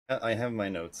I have my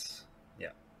notes. Yeah.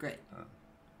 Great.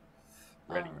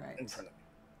 Ready All right. in front of me.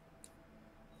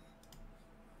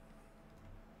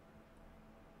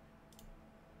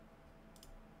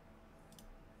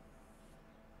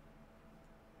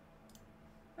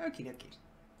 Okie dokie.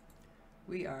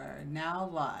 We are now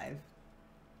live.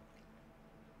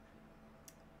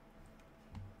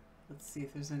 Let's see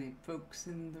if there's any folks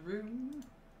in the room.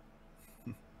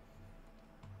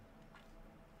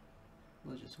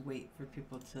 We'll just wait for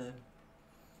people to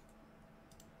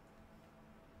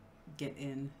get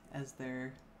in as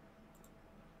they're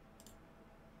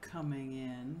coming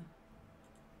in.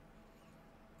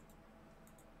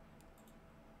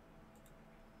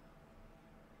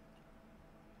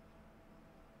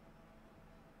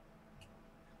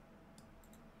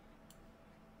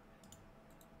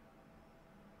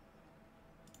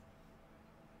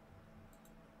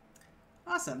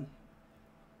 Awesome.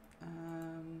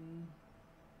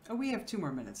 Oh, we have 2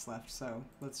 more minutes left, so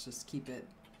let's just keep it.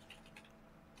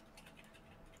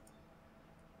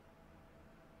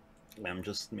 I'm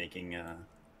just making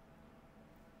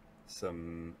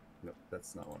some. No,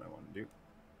 that's not what I want to do.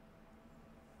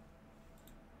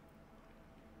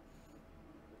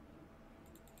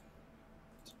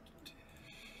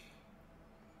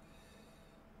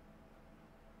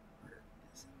 Where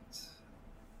is it?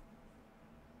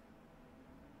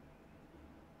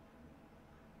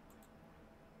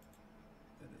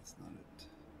 That is not it.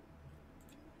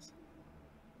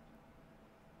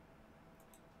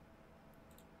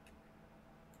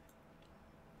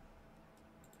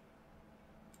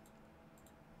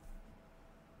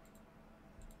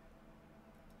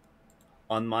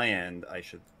 On my end, I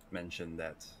should mention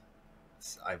that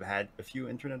I've had a few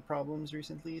internet problems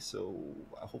recently, so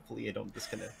hopefully I don't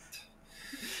disconnect.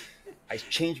 I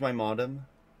changed my modem.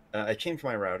 I changed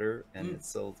my router, and it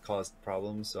still caused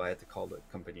problems, so I had to call the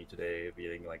company today,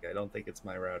 being like, I don't think it's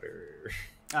my router.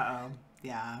 Uh-oh.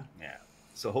 Yeah. Yeah.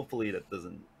 So hopefully that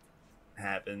doesn't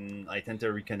happen. I tend to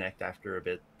reconnect after a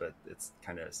bit, but it's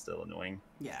kind of still annoying.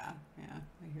 Yeah,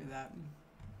 I hear that.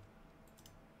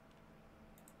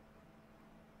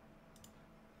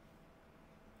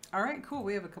 All right, cool.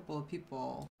 We have a couple of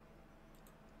people.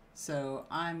 So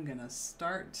I'm going to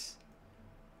start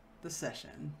the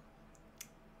session.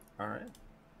 All right.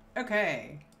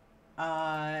 Okay.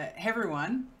 Hey,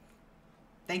 everyone.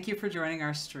 Thank you for joining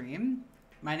our stream.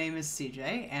 My name is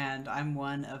CJ, and I'm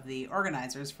one of the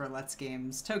organizers for Let's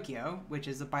Games Tokyo, which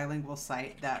is a bilingual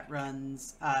site that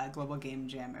runs Global Game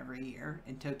Jam every year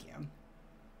in Tokyo.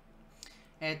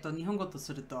 日本語と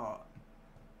すると、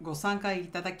ご参加い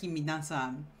ただき皆さ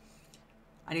ん、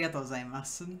ありがとうございま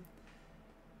す。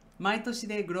毎年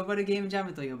でグローバルゲームジャ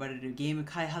ムと呼ばれるゲーム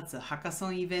開発ハカソ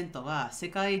ンイベントは世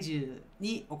界中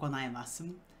に行います。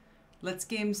Let's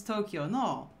Games Tokyo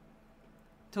の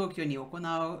東京に行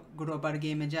うグローバル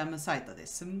ゲームジャムサイトで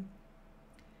す。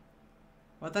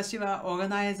私はオーガ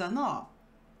ナイザーの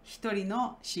一人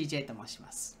の CJ と申し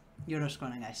ます。よろしくお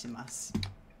願いします。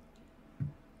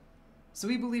So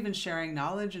we believe in sharing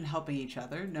knowledge and helping each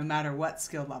other, no matter what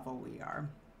skill level we are.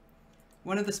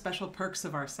 One of the special perks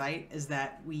of our site is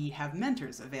that we have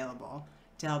mentors available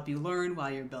to help you learn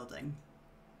while you're building.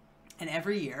 And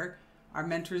every year, our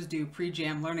mentors do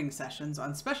pre-jam learning sessions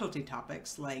on specialty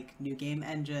topics like new game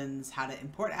engines, how to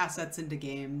import assets into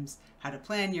games, how to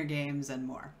plan your games, and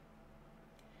more.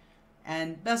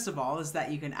 And best of all is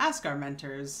that you can ask our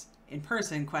mentors in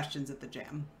person questions at the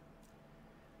jam.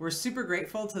 We're super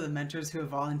grateful to the mentors who have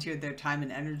volunteered their time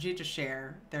and energy to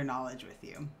share their knowledge with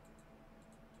you.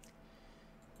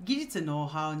 技術ノウ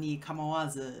ハウに構わ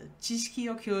ず知識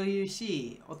を共有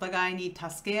しお互いに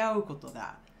助け合うこと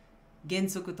が原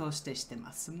則としてして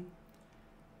ます。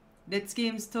Let's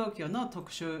Games Tokyo の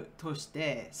特徴とし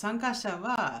て参加者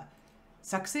は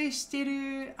作成してい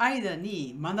る間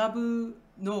に学ぶ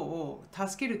のを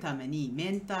助けるために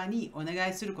メンターにお願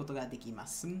いすることができま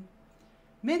す。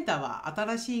メンターは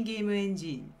新しいゲームエン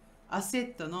ジン、アセ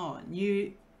ットの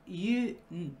輸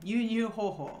入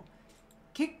方法、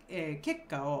結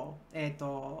果を、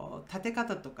立て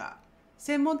方とか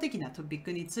専門的なトピッ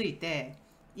クについて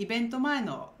イベント前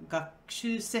の学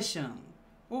習セッション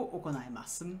を行いま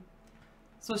す。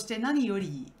そして何よ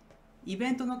りイ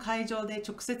ベントの会場で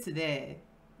直接で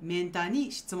メンター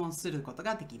に質問すること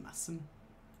ができます。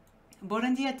ボラ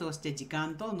ンティアとして時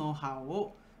間とノウハウ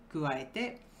を加え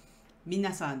て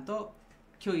皆さんと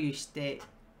共有して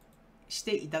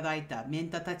いただいたメン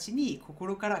ターたちに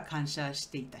心から感謝し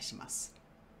ていたします。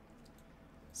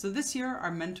So this year,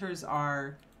 our mentors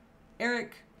are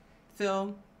Eric,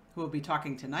 Phil, who will be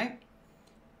talking tonight,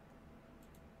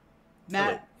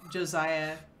 Matt,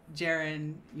 Josiah,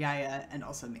 Jaren, Yaya, and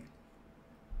also me.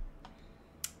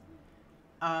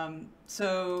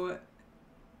 So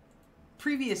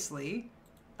previously,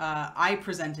 I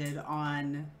presented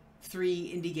on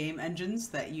 3 indie game engines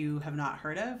that you have not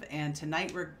heard of, and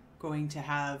tonight we're going to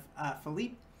have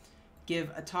Philippe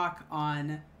give a talk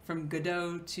on from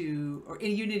Godot to, or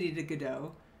in Unity to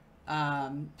Godot,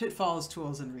 Pitfalls,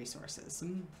 tools, and resources.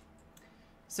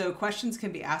 So questions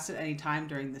can be asked at any time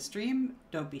during the stream.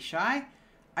 Don't be shy.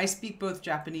 I speak both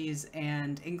Japanese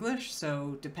and English,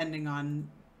 so depending on,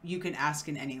 you can ask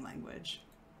in any language.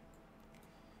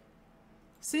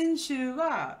 先週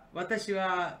は私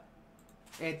は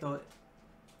な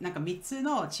んか3つ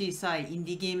の小さいイン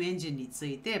ディーゲームエンジンにつ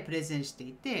いてプレゼンして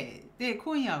いて、で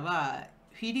今夜は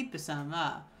フィリップさん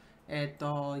は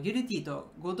ユニティ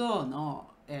とゴドーの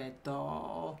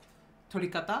取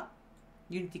り方、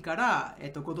ユニティから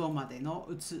ゴドーまでの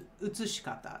移し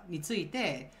方につい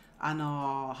て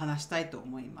話したいと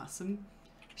思います。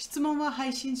質問は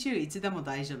配信中いつでも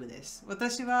大丈夫です。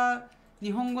私は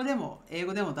日本語でも英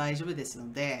語でも大丈夫です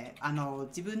ので、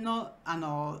自分の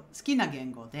好きな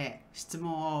言語で質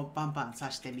問をバンバン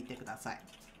させてみてください。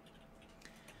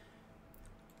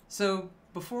So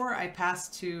before I pass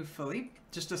to Philippe,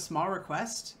 just a small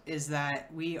request is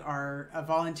that we are a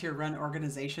volunteer-run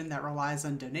organization that relies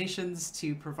on donations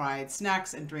to provide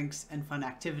snacks and drinks and fun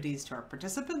activities to our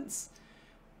participants.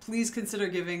 Please consider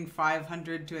giving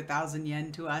 500 to 1,000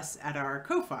 yen to us at our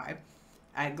Ko-Fi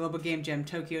at Global Game Jam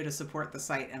Tokyo to support the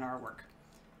site and our work.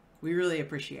 We really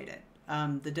appreciate it.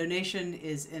 The donation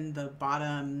is in the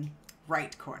bottom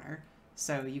right corner,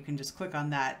 so you can just click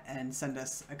on that and send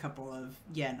us a couple of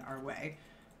yen our way.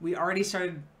 We already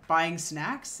started buying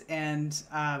snacks, and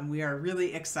we are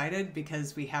really excited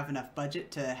because we have enough budget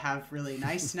to have really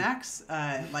nice snacks.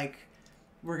 Like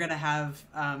we're gonna have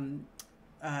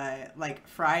like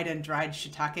fried and dried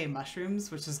shiitake mushrooms,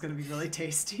 which is going to be really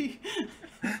tasty.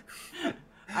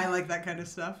 I like that kind of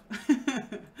stuff.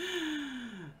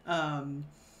 All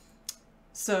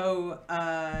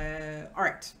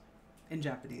right, in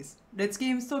Japanese. Let's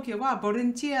Games Tokyo はボラ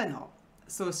ンティアの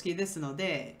組織ですの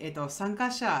で、参加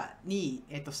者に、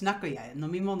スナックや飲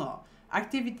み物、ア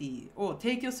クティビティを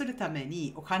提供するため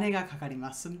にお金がかかり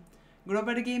ます。グロー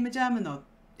バルゲームジャムの、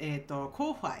コ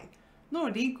ーファイの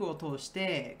リンクを通し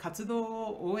て活動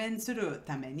を応援する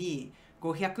ために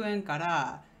500円か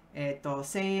ら、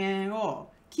1000円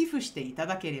を寄付していた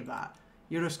だければ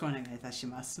よろしくお願いいたし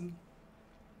ます。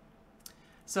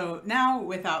So now,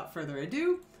 without further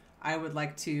ado, I would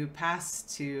like to pass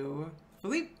to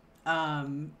Philippe.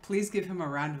 Please give him a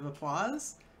round of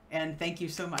applause, and thank you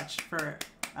so much for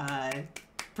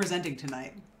presenting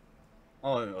tonight.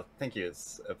 Oh, thank you.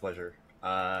 It's a pleasure.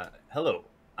 Hello.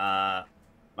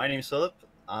 My name is Philip.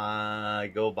 I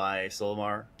go by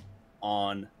Solmar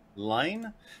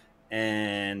online,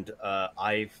 and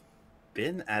I've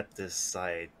been at this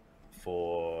site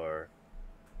for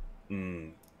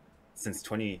since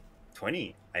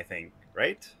 2020, I think,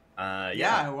 right?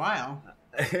 Yeah, a while.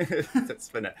 That's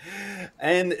been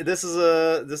and this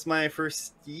is my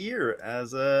first year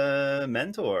as a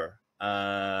mentor.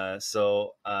 Yeah,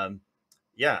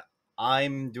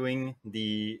 I'm doing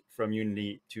the From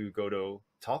Unity to Godot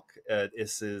talk.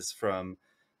 This is from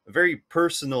a very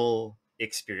personal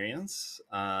experience,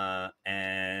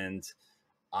 and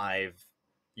I've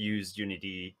used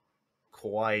Unity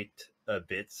quite a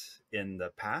bit in the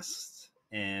past,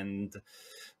 and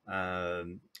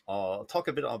I'll talk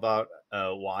a bit about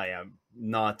why I'm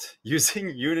not using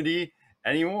Unity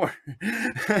anymore.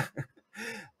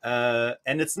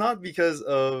 And it's not because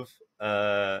of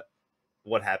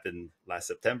what happened last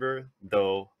September,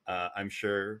 though I'm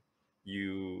sure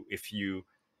if you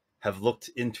have looked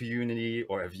into Unity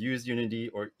or have used Unity,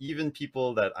 or even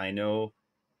people that I know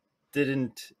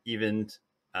didn't even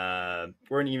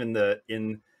weren't even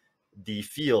in the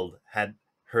field had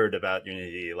heard about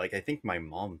Unity. Like I think my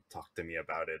mom talked to me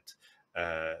about it.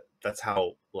 That's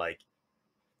how like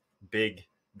big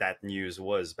that news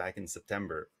was back in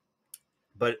September.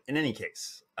 But in any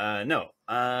case, no.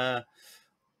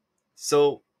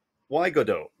 So why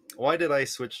Godot? Why did I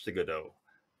switch to Godot?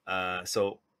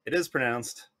 So it is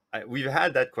pronounced. We've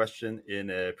had that question in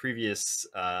a previous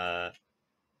talk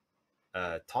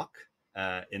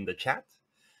in the chat.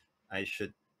 I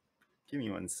should give me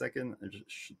 1 second. I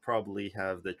should probably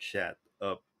have the chat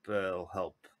up. It'll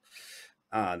help.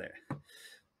 There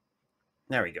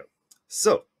we go.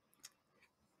 So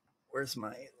where's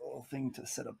my little thing to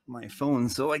set up my phone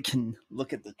so I can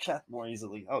look at the chat more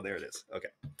easily? Oh, there it is.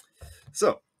 Okay.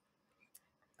 So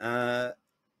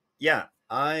yeah,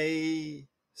 I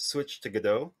switched to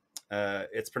Godot.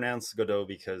 It's pronounced Godot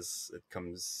because it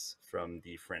comes from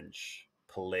the French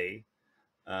palais,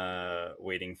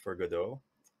 waiting for Godot.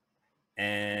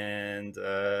 and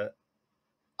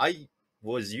I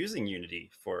was using Unity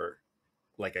for,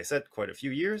 like I said, quite a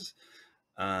few years.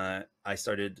 I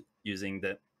started using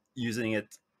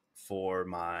it for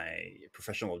my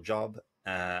professional job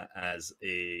as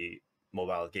a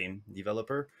mobile game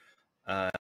developer. Uh,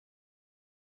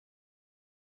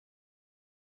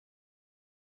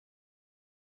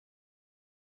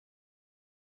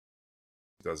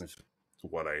 2000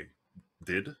 what I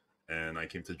did, and I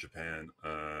came to Japan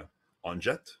on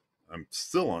Jet. I'm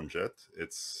still on Jet.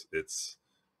 It's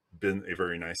been a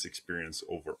very nice experience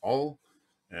overall,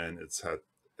 and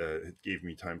it gave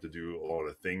me time to do a lot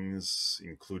of things,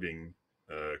 including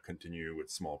continue with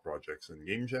small projects and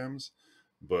game jams.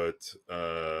 But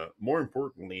more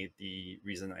importantly, the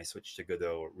reason I switched to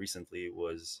Godot recently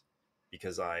was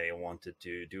because I wanted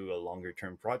to do a longer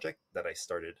term project that I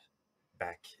started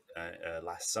back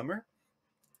last summer.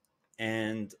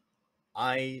 And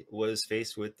I was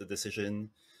faced with the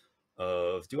decision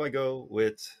of, do I go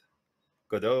with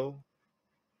Godot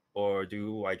or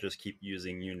do I just keep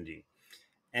using Unity?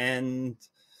 And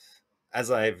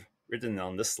as I've written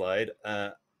on this slide,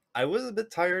 I was a bit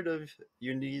tired of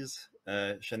Unity's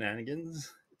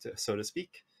shenanigans, so to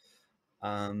speak.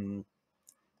 Um,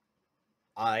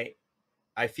 I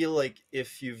I feel like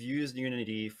if you've used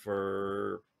Unity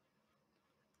for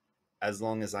as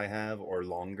long as I have or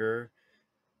longer,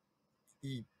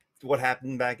 what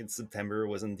happened back in September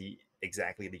wasn't the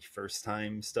exactly the first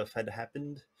time stuff had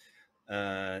happened.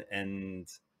 And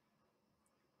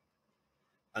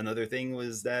another thing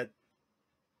was that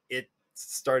it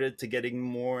started to getting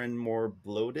more and more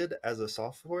bloated as a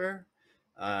software.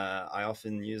 I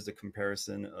often use the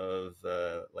comparison of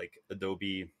like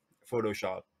Adobe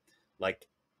Photoshop. Like,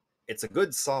 it's a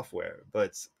good software,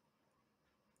 but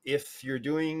if you're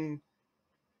doing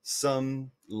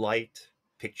some light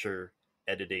picture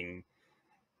editing,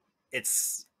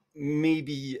 it's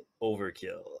maybe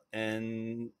overkill.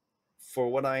 And for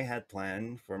what I had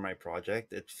planned for my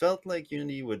project, it felt like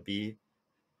Unity would be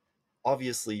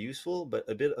obviously useful, but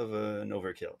a bit of an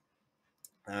overkill.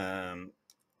 Um,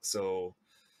 so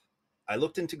I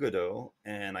looked into Godot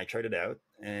and I tried it out,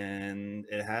 and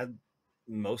it had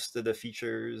most of the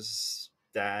features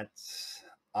that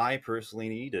I personally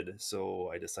needed. So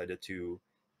I decided to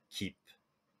keep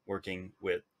working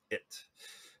with it.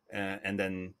 And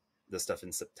then the stuff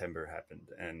in September happened,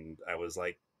 and I was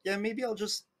like, yeah, maybe I'll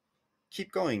just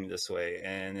keep going this way.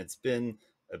 And it's been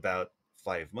about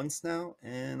 5 months now,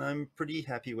 and I'm pretty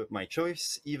happy with my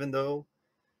choice, even though,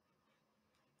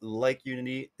 like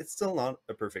Unity, it's still not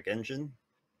a perfect engine.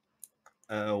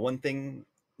 One thing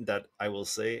that I will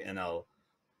say, and I'll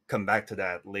come back to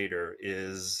that later,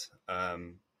 is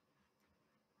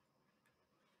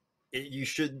you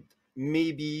should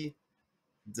maybe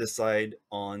decide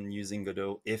on using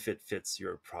Godot if it fits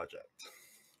your project.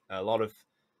 A lot of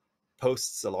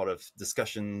posts, a lot of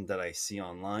discussion that I see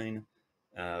online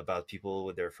about people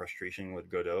with their frustration with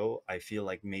Godot, I feel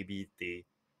like maybe they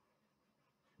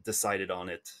decided on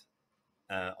it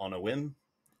on a whim,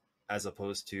 as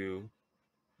opposed to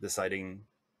deciding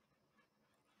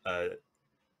uh,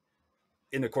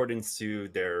 in accordance to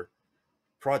their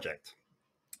project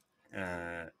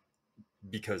uh,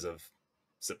 because of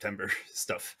September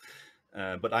stuff.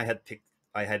 But I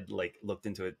had like looked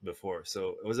into it before,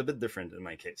 so it was a bit different in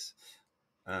my case.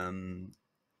 Um,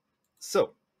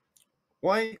 so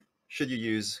why should you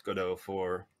use Godot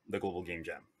for the Global Game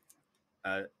Jam?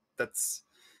 Uh, that's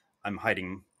I'm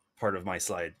hiding part of my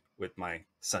slide with my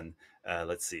son.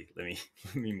 Let's see. Let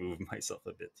me move myself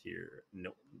a bit here.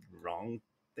 No, wrong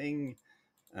thing.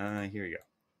 Here we go.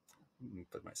 Let me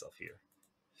put myself here.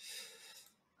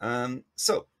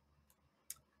 So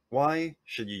why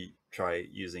should you try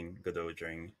using Godot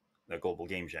during the Global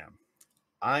Game Jam?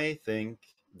 I think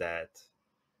that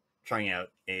trying out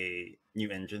a new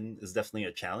engine is definitely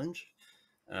a challenge.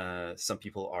 Some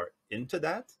people are into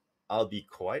that. I'll be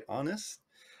quite honest.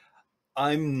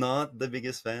 I'm not the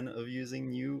biggest fan of using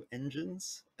new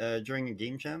engines during a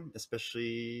game jam,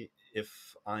 especially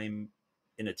if I'm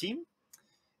in a team.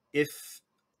 If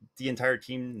the entire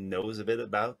team knows a bit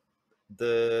about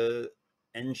the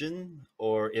engine,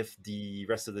 or if the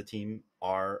rest of the team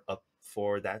are up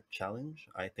for that challenge,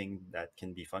 I think that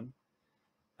can be fun.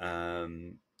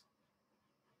 Um,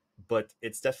 but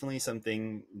it's definitely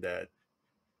something that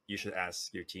you should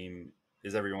ask your team,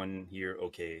 is everyone here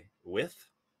okay with?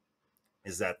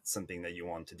 Is that something that you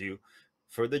want to do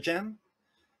for the jam?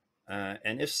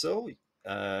 And if so,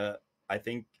 uh, I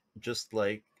think just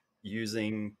like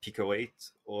using Pico 8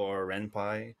 or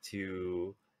RenPy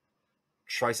to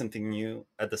try something new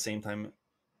at the same time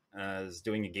as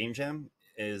doing a game jam,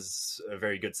 is a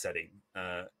very good setting.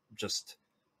 Just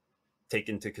take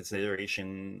into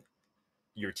consideration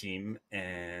your team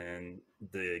and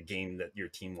the game that your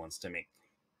team wants to make.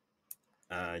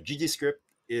 GG script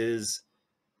is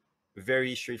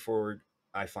very straightforward,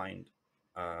 I find,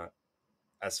 uh,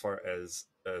 as far as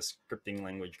a scripting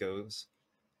language goes.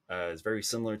 It's very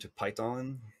similar to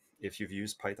Python. If you've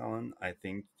used Python, I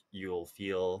think you'll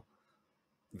feel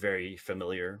very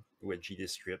familiar with GD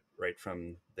script right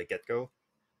from the get go.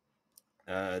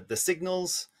 The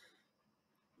signals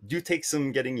do take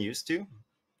some getting used to,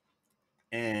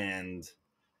 and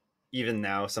even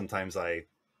now, sometimes I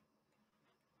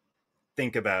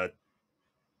think about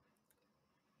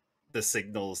the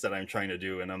signals that I'm trying to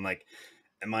do, and I'm like,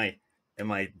 am I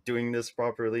doing this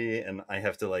properly? And I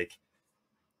have to like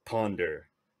ponder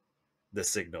the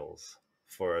signals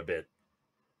for a bit,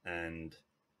 and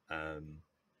um,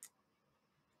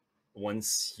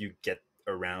 once you get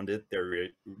around it,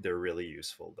 they're really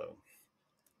useful though,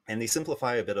 and they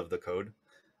simplify a bit of the code.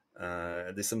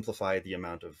 They simplify the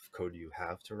amount of code you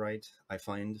have to write, I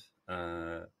find.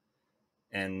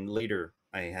 And later,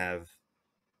 I have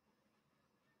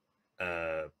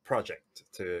a project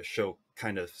to show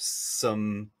kind of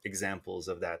some examples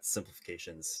of that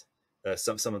simplifications,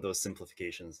 some of those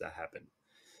simplifications that happen.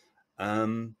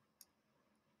 Um,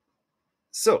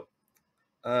 so,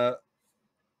 uh,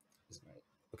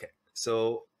 okay,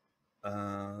 so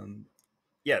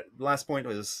yeah, the last point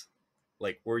was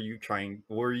like, were you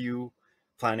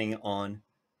planning on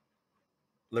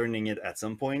learning it at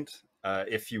some point?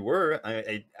 If you were,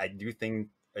 I do think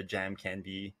a jam can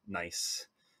be nice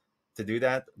to do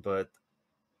that, but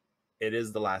it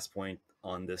is the last point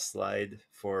on this slide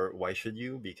for why should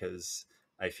you, because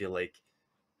I feel like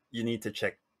you need to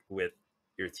check with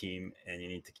your team and you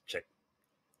need to check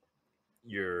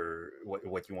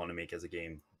what you want to make as a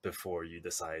game before you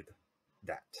decide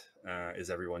that. Is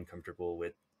everyone comfortable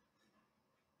with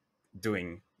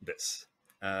doing this?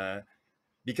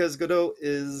 Because Godot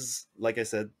is, like I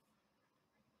said,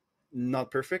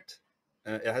 not perfect.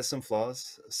 It has some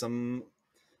flaws. Some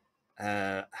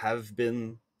have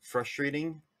been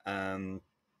frustrating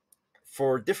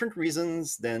for different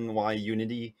reasons than why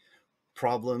Unity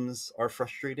problems are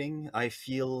frustrating. I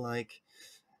feel like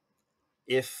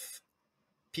if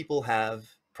people have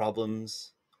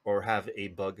problems or have a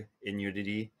bug in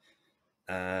Unity,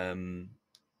 um,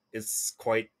 it's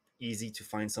quite easy to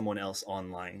find someone else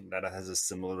online that has a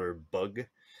similar bug,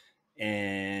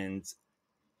 and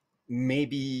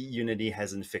maybe Unity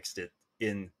hasn't fixed it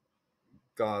in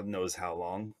God knows how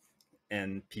long,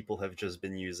 and people have just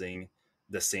been using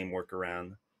the same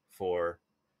workaround for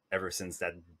ever since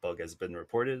that bug has been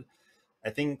reported. I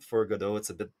think for Godot, it's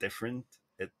a bit different.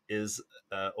 It is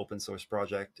an open source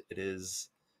project. It is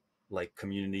like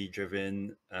community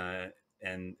driven,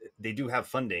 and they do have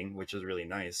funding, which is really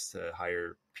nice to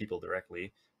hire people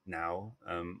directly now,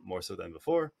 more so than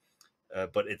before.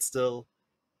 But it's still,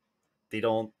 they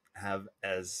don't have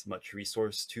as much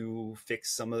resource to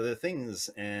fix some of the things,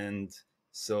 and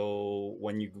so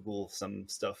when you Google some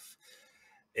stuff,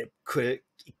 it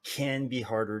can be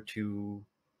harder to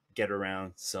get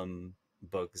around some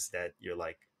bugs that you're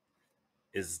like,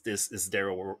 is there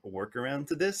a workaround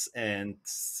to this? And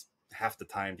half the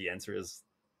time the answer is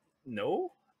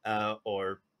no,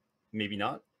 or maybe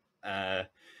not. Uh,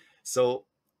 so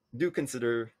do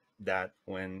consider that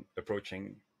when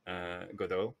approaching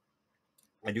Godot.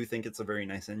 I do think it's a very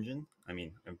nice engine. I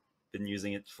mean, I've been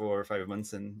using it for 5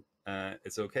 months and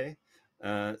it's okay.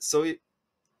 So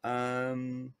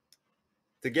um,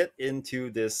 to get into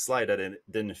this slide that I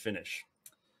didn't finish,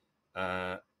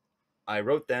 uh, I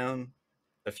wrote down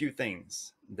a few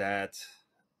things that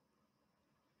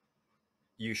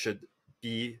you should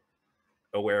be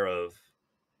aware of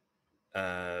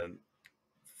um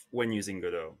when using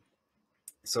Godot.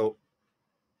 So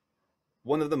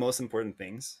one of the most important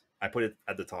things, I put it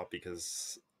at the top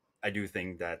because I do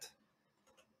think that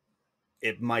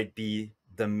it might be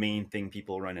the main thing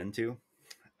people run into.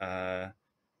 Uh,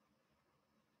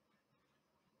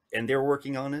 and they're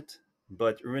working on it,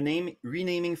 but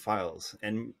renaming files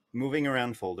and moving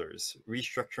around folders,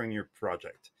 restructuring your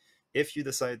project. If you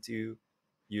decide to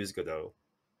use Godot,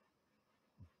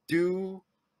 do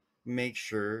make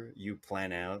sure you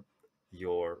plan out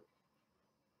your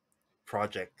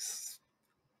project's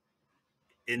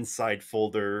inside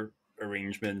folder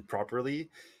arrangement properly.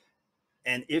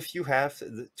 And if you have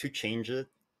to change it,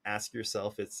 ask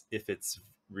yourself if it's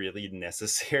really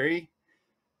necessary.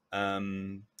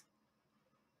 Um,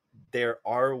 there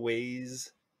are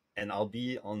ways, and I'll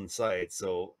be on site,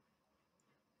 so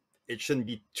it shouldn't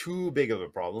be too big of a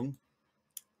problem.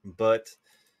 But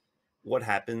what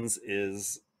happens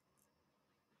is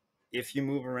if you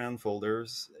move around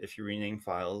folders, if you rename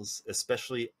files,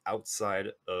 especially outside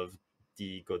of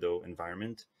the Godot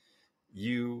environment,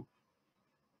 you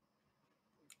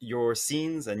your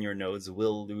scenes and your nodes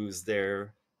will lose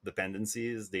their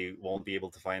dependencies. They won't be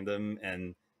able to find them,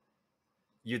 and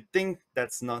you'd think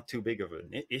that's not too big of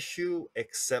an issue,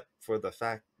 except for the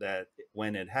fact that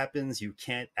when it happens, you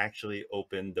can't actually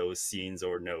open those scenes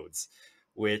or nodes,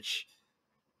 which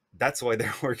that's why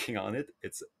they're working on it.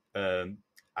 It's um,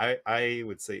 I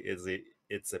would say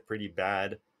it's a pretty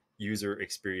bad user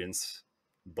experience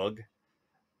bug,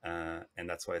 and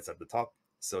that's why it's at the top.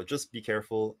 So just be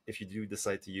careful if you do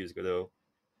decide to use Godot.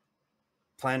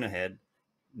 Plan ahead,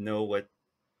 know what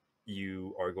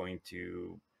you are going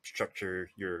to structure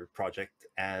your project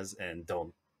as, and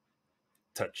don't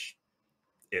touch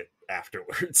it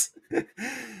afterwards.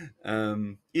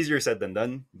 Easier said than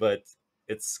done, but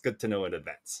it's good to know in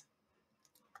advance.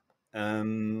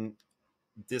 Um,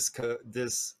 this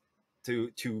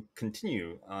to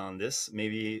continue on this,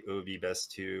 maybe it would be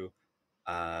best to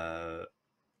uh,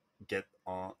 get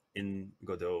on in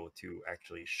Godot to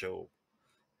actually show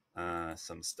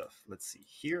some stuff. Let's see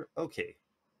here. Okay,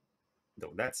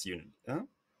 no, that's Unity. Huh?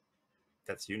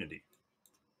 That's Unity.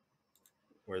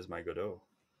 Where's my Godot?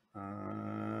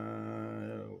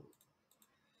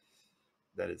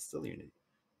 That is still Unity.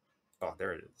 Oh,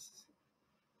 there it is.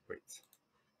 Wait.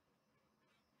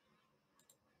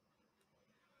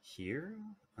 Here?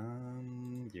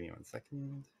 Give me 1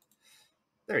 second.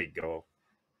 There you go.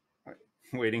 All right.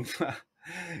 Waiting.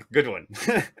 Good one.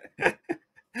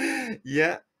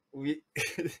 Yeah, we.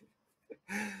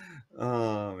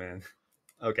 Oh man.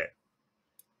 Okay.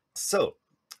 So,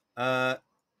 uh,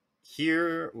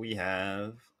 here we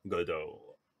have Godot.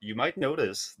 You might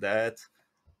notice that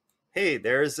hey,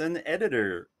 there's an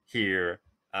editor here.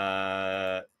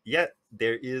 Yeah,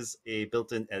 there is a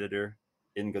built-in editor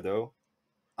in Godot.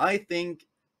 I think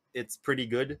it's pretty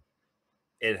good.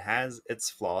 It has its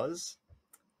flaws.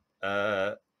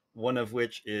 Uh, one of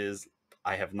which is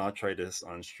I have not tried this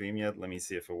on stream yet. Let me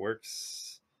see if it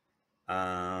works.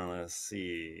 Let's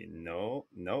see. No,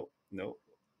 no, no.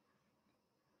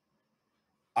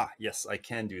 Ah, yes, I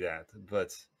can do that.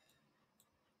 But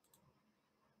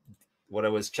what I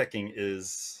was checking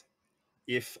is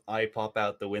if I pop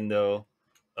out the window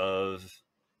of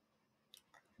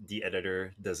the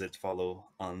editor, does it follow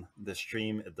on the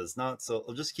stream? It does not. So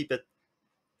I'll just keep it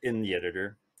in the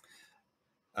editor.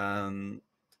 Um,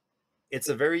 it's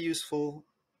a very useful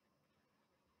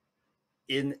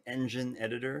in-engine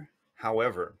editor.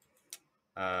 However,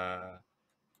 uh,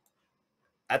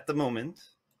 at the moment,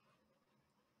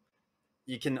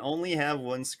 you can only have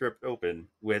one script open,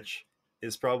 which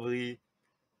is probably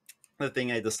the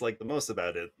thing I dislike the most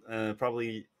about it.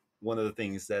 Probably one of the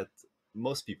things that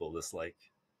most people dislike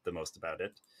the most about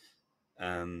it.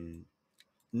 Um,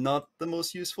 Not the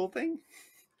most useful thing,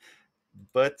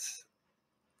 but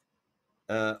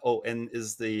oh, and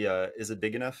is it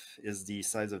big enough? Is the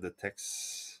size of the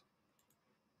text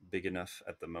big enough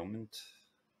at the moment?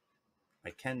 I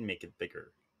can make it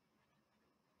bigger.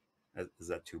 Is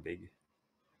that too big?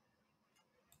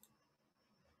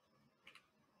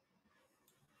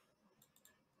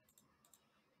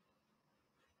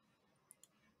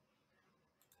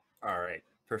 All right,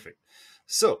 perfect.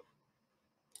 So,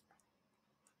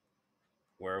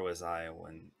 where was I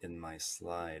when in my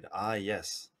slide? Ah,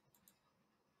 yes.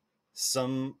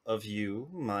 Some of you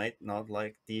might not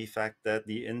like the fact that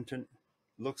the internet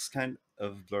looks kind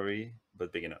of blurry,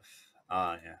 but big enough.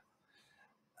 Ah, yeah.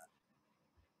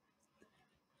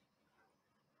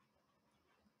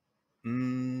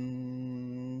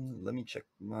 Let me check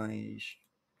my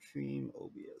stream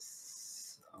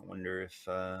OBS. I wonder if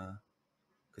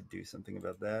could do something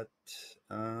about that.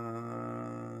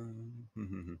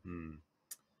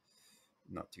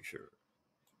 Not too sure.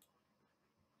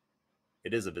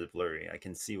 It is a bit blurry. I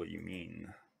can see what you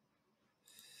mean.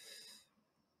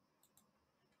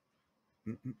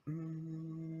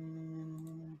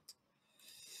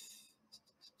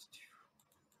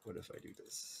 What if I do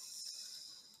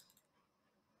this?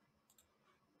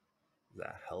 Does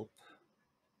that help?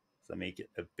 Does that make it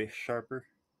a bit sharper?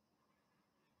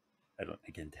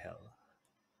 I can tell.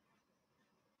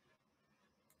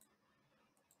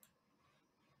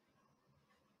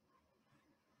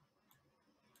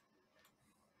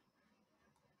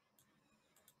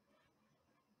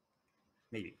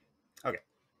 Maybe. Okay.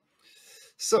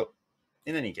 So,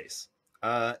 in any case,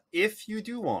 if you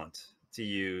do want to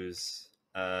use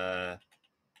an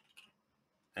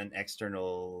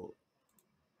external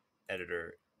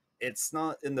editor, it's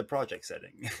not in the project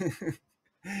setting.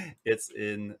 It's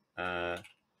in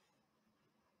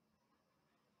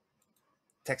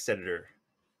text editor.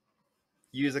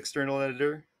 Use external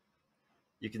editor.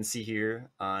 You can see here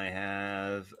I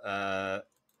have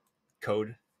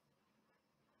code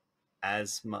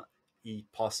as my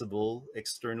possible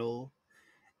external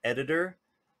editor.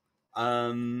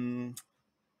 Um,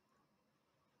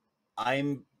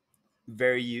 I'm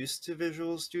very used to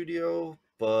Visual Studio,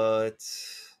 but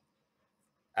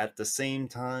at the same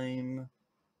time,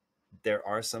 there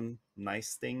are some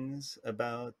nice things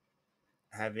about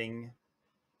having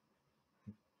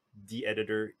the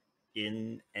editor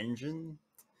in Engine.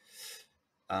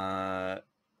 Uh,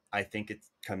 I think it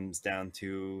comes down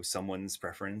to someone's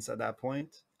preference at that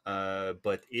point.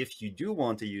 But if you do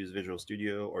want to use Visual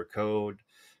Studio or Code,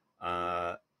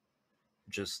 uh,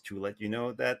 just to let you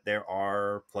know that there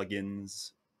are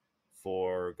plugins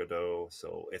for Godot,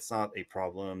 so it's not a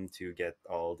problem to get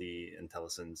all the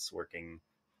IntelliSense working,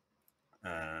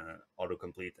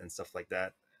 autocomplete and stuff like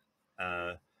that.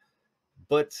 Uh,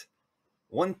 but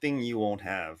one thing you won't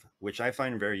have, which I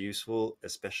find very useful,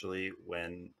 especially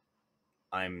when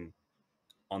I'm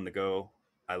on the go,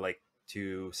 I like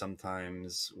to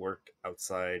sometimes work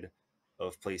outside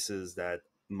of places that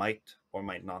might or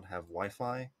might not have Wi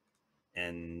Fi,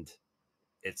 and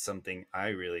it's something I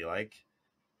really like.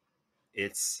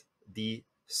 It's the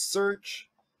search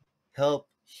help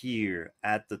here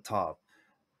at the top.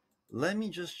 Let me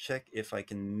just check if I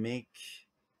can make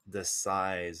the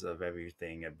size of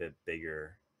everything a bit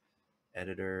bigger.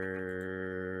 Editor,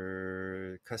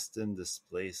 custom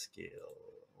display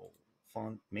scale,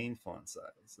 font, main font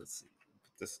size. Let's see.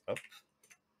 Put this up.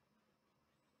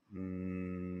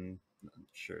 Not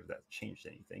sure if that changed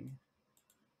anything.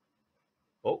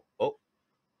 Oh,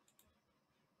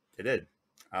 it did.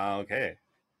 Okay.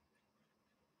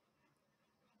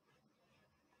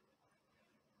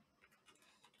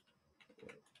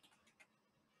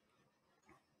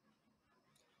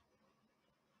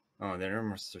 Oh, there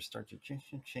must start to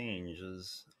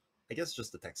changes. I guess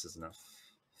just the text is enough.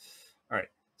 All right.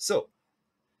 So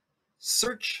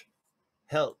search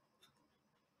help.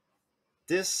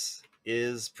 This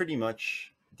is pretty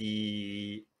much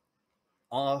the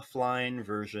offline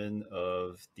version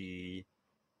of the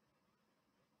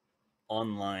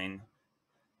online,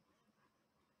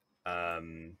 how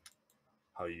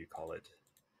do you call it,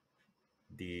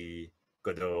 the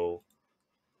Godot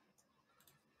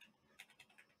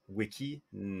wiki.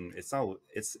 It's not,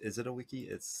 it's, is it a wiki?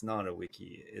 It's not a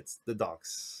wiki, it's the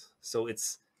docs. So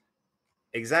it's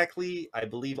exactly, I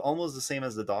believe, almost the same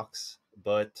as the docs,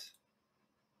 but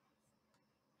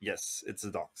yes, it's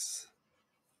the docs.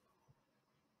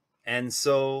 And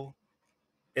so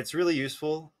it's really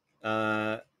useful.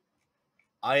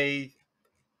 I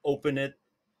open it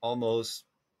almost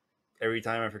every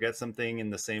time I forget something, in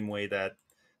the same way that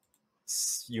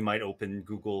you might open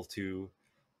Google to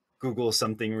Google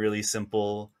something really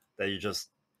simple that you just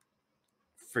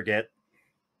forget.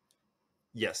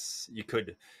 Yes, you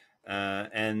could.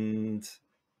 And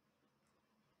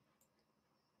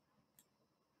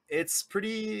it's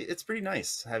pretty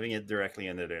nice having it directly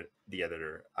in the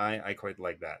editor. I quite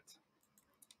like that.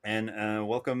 And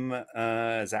welcome,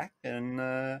 Zach and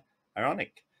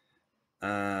Ironic.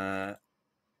 Uh,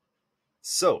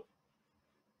 so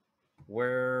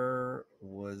where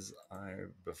was I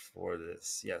before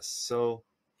this? Yes. So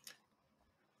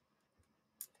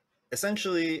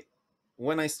essentially,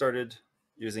 when I started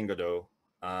using Godot,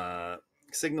 uh,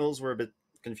 signals were a bit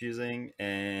confusing,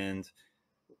 and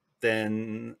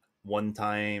then one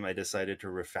time I decided to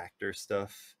refactor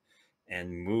stuff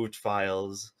and moved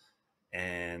files.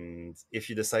 And if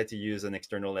you decide to use an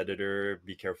external editor,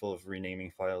 be careful of renaming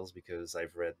files, because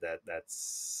I've read that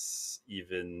that's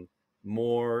even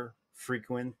more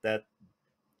frequent, that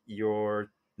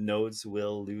your nodes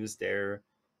will lose their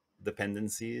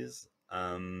dependencies.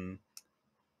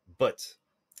 But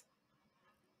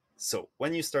so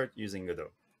when you start using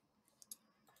Godot,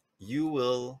 you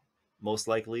will most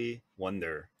likely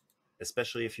wonder,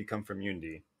 especially if you come from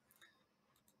Unity,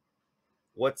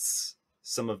 what's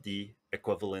some of the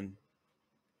equivalent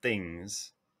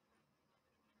things,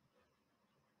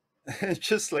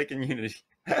 just like in Unity.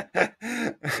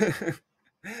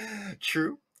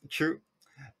 True, true.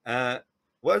 Uh,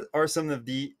 what are some of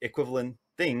the equivalent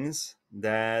things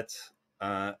that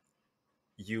uh,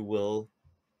 you will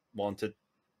want to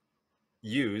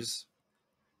use,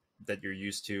 that you're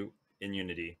used to in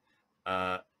Unity?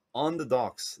 Uh, on the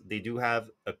docs, they do have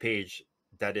a page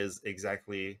that is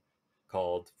exactly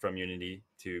called From Unity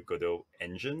to Godot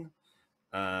Engine.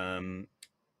 Um,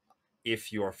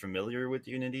 if you are familiar with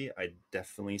Unity, I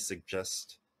definitely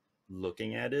suggest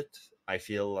looking at it. I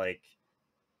feel like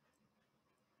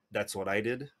that's what I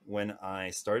did when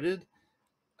I started.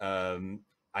 Um,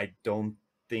 I don't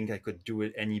think I could do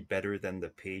it any better than the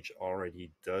page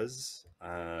already does.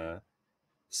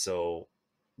 So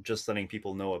just letting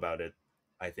people know about it,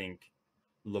 I think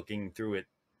looking through it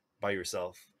by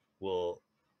yourself will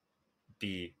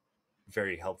be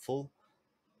very helpful.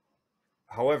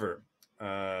 However,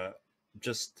 uh,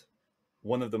 just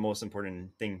one of the most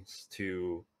important things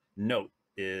to note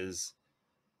is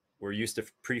we're used to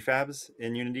prefabs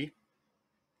in Unity,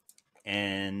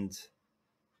 and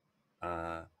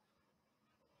uh,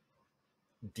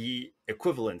 the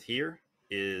equivalent here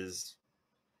is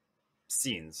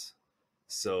scenes.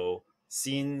 So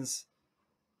scenes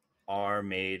are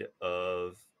made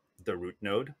of the root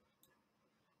node,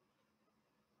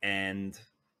 and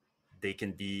they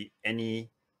can be any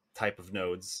type of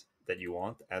nodes that you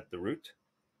want at the root.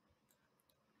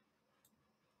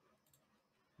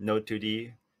 Node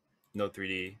 2D, Node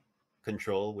 3D,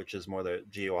 control, which is more the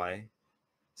GUI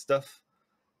stuff.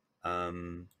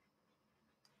 Um,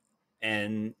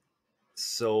 and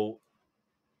so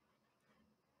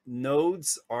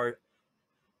nodes are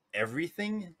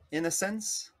everything in a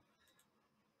sense.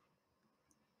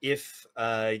 If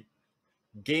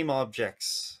game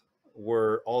objects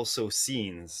were also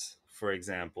scenes, for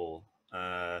example,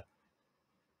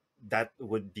 that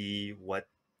would be what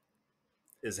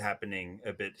is happening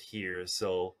a bit here.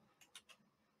 So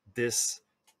this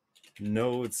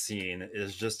node scene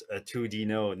is just a 2D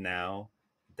node now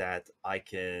that I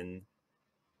can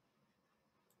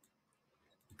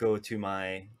go to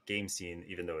my game scene,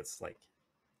 even though it's like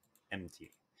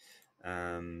empty.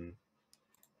 Um,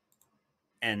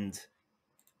 and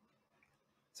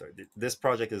sorry, this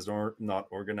project is not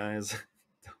organized.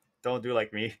 Don't do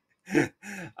like me.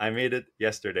 I made it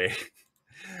yesterday.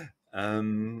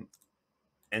 um,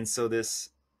 and so this,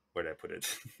 where did I put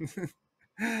it?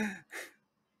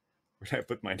 Where did I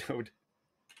put my node?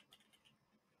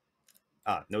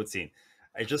 Node scene.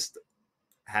 I just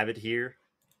have it here,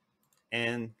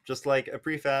 and just like a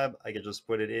prefab, I can just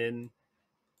put it in,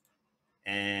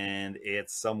 and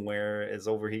it's somewhere. It's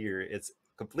over here. It's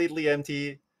completely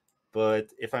empty, but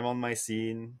if I'm on my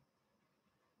scene,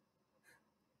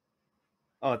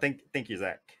 oh, thank you,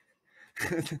 Zach.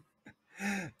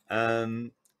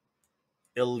 um,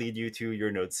 it'll lead you to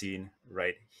your node scene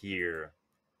right here.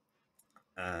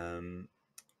 Um,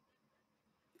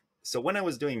 so when I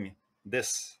was doing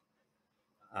this,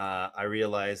 I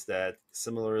realized that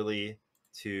similarly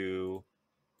to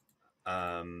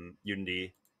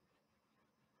Unity,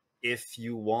 if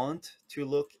you want to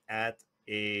look at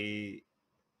a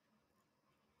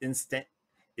instant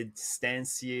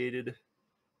instantiated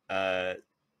uh,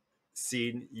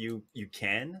 scene, you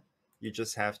can. You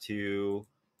just have to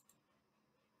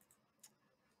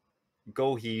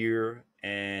go here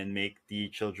and make the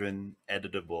children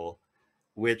editable,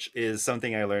 which is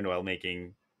something I learned while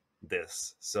making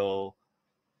this. So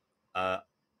uh,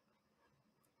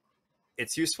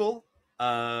 it's useful,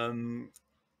 um,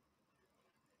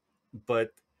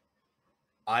 but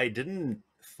I didn't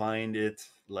find it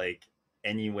like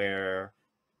anywhere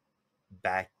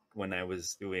back when I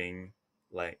was doing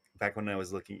back when I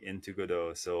was looking into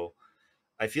Godot. So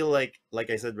I feel like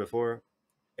I said before,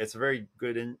 it's a very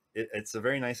good it's a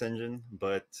very nice engine,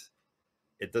 but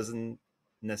it doesn't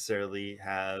necessarily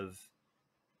have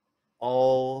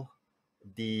all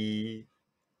the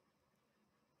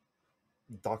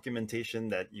documentation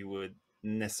that you would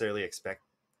necessarily expect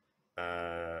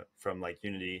from like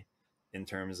Unity in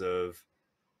terms of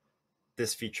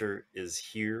this feature is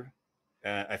here.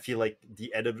 I feel like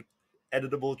the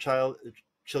editable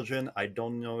children. I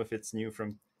don't know if it's new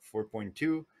from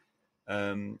 4.2,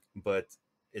 but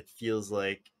it feels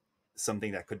like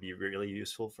something that could be really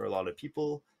useful for a lot of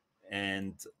people.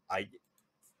 And I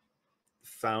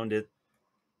found it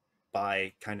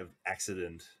by kind of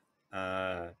accident,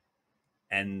 uh,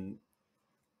 and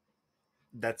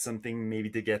that's something maybe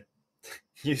to get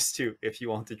used to if you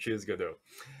want to choose Godot,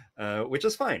 which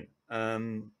is fine.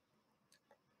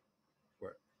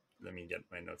 Where, let me get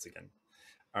my notes again.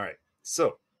 All right,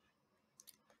 so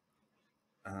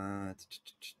uh,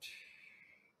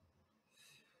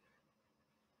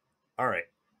 all right,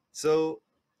 so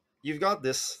you've got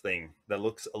this thing that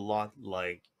looks a lot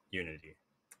like Unity,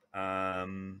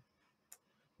 um,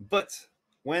 but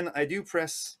when I do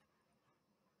press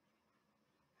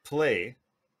play,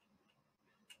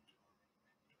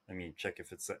 let me check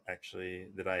if it's actually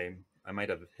that I might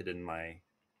have hidden my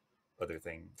other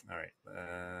thing. All right,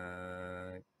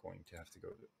 going to have to go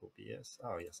to OBS.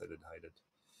 Oh yes, I did hide it.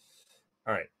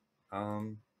 All right.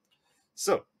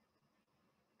 So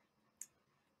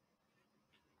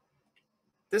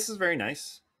this is very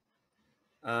nice.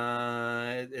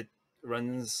 It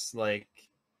runs like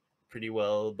pretty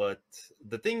well, but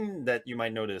the thing that you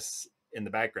might notice in the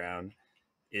background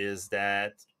is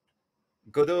that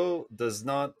Godot does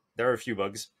not. There are a few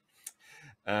bugs.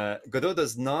 Godot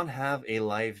does not have a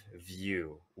live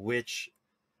view, which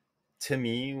to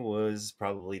me was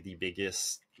probably the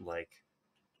biggest like,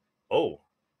 oh,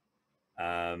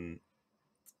 um,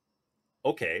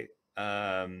 okay,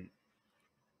 um,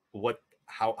 what?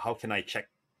 How can I check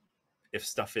if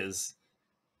stuff is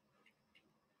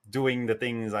doing the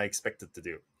things I expect it to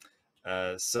do?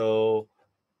 So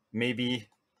maybe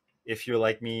if you're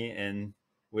like me and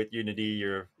with Unity,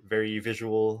 you're very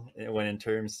visual when in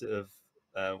terms of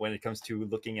when it comes to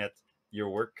looking at your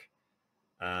work.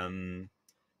 Um,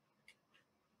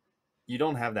 you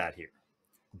don't have that here,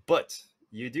 but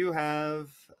you do have.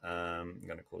 I'm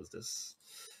gonna close this.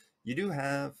 You do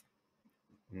have.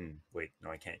 Wait,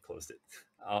 no, I can't close it.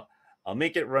 I'll I'll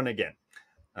make it run again.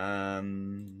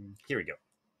 Here we go.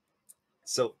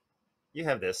 So you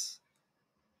have this,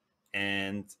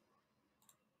 and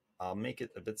I'll make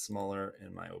it a bit smaller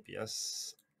in my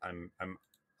OBS. I'm I'm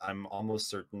I'm almost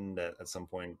certain that at some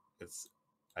point it's.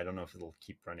 I don't know if it'll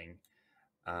keep running.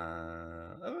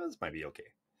 This might be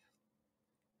okay.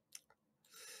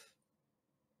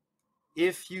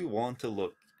 If you want to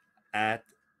look at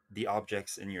the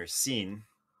objects in your scene,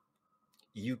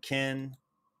 you can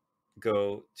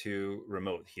go to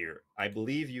remote here. I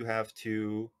believe you have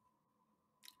to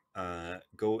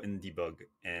go in debug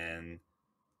and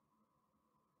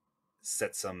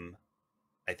set some,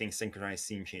 I think, synchronized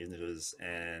scene changes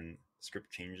and script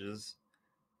changes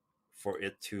for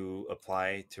it to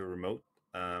apply to remote.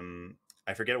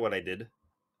 I forget what I did,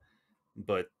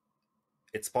 but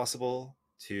it's possible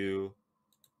to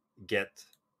get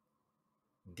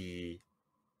the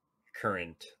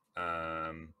current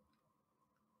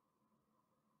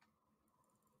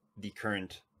the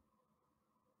current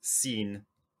scene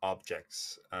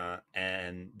objects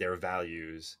and their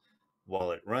values while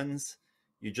it runs.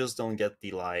 You just don't get the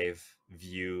live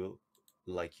view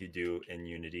like you do in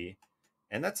Unity,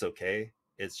 and that's okay.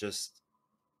 It's just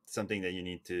something that you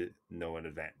need to know in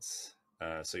advance,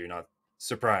 so you're not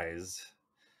surprised.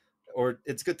 Or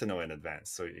it's good to know in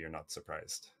advance so you're not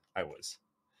surprised. I was.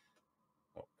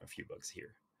 Oh, a few bugs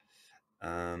here.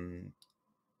 Um,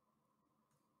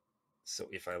 so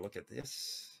if I look at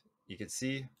this, you can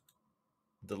see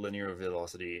the linear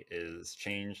velocity is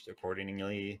changed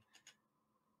accordingly.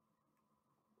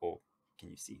 Oh, can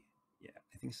you see? Yeah,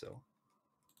 I think so.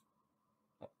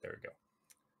 Oh, there we go.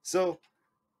 So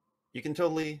you can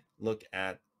totally look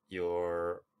at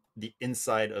the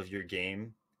inside of your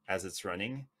game as it's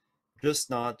running, just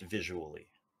not visually.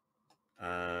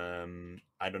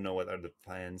 I don't know what are the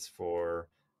plans for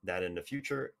that in the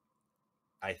future.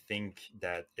 I think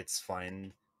that it's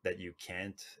fine that you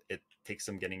can't. It takes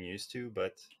some getting used to,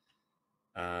 but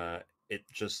uh, it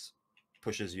just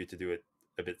pushes you to do it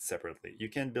a bit separately. You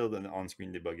can build an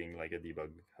on-screen debugging like a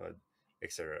debug HUD,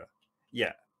 etc.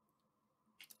 Yeah,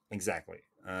 exactly.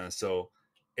 So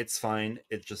it's fine.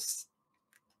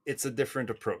 It's a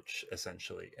different approach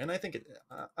essentially, and I think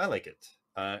I like it.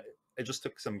 It just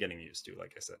took some getting used to,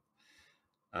 like I said.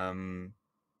 Um,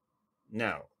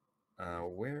 Now,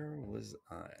 where was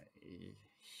I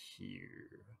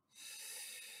here?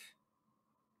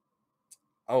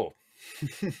 Oh,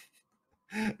 this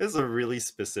is a really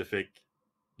specific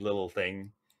little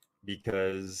thing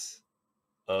because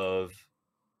of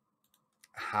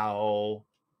how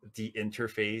the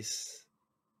interface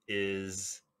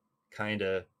is kind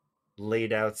of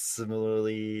laid out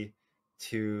similarly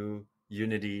to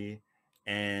Unity,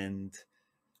 and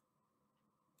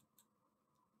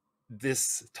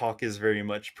this talk is very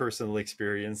much personal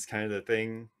experience kind of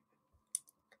thing.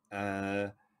 Uh,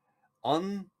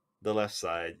 on the left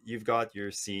side, you've got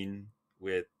your scene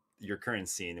with your current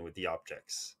scene with the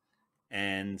objects.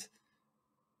 And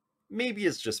maybe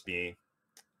it's just me.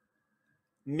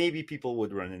 Maybe people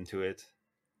would run into it.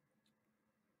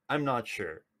 I'm not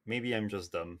sure. Maybe I'm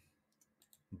just dumb.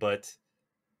 But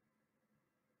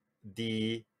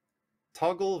the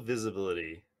toggle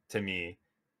visibility to me,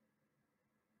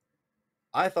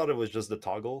 I thought it was just the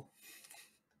toggle.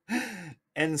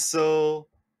 And so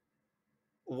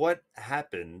what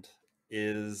happened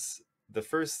is the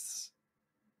first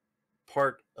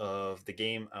part of the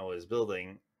game I was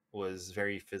building was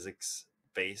very physics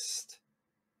based,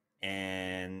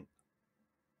 and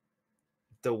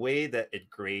the way that it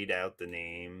grayed out the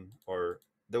name, or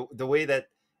the way that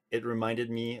it reminded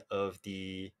me of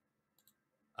the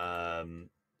um,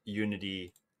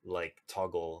 Unity like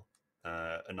toggle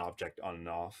an object on and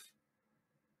off,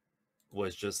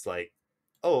 was just like,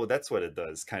 oh, that's what it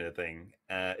does kind of thing.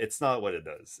 It's not what it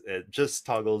does. It just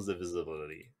toggles the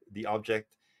visibility. The object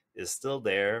is still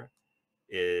there,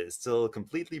 is still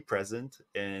completely present,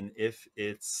 and if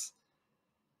it's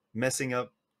messing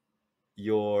up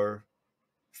your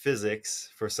physics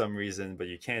for some reason, but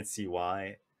you can't see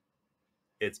why,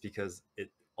 it's because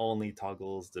it only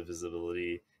toggles the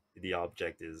visibility. The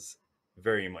object is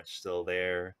very much still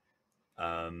there.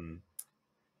 Um,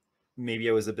 Maybe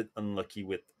I was a bit unlucky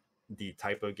with the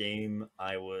type of game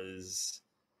I was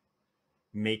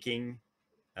making,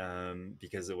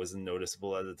 because it wasn't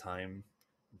noticeable at the time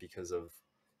because of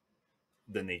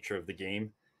the nature of the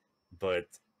game. But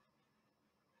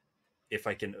if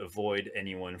I can avoid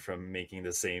anyone from making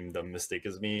the same dumb mistake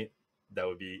as me, that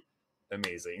would be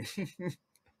amazing.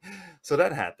 So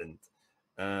that happened.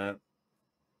 Uh,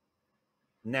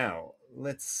 Now,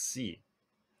 let's see.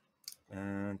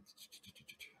 Uh,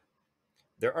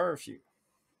 there are a few.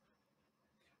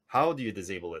 How do you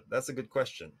disable it? That's a good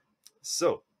question.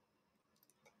 So,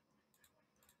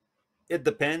 it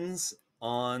depends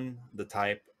on the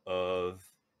type of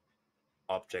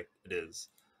object it is.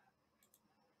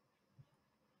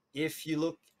 If you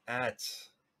look at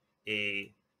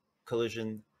a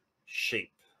collision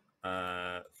shape,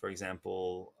 for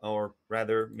example, or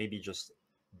rather, maybe just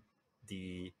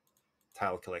the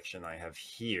tile collection I have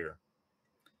here.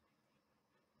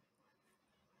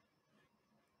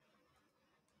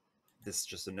 This is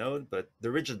just a node, but the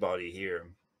rigid body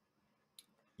here,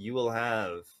 you will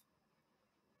have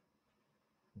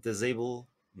disable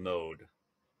mode,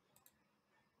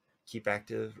 keep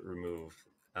active, remove.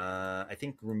 I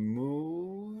think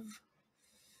remove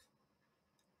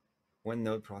when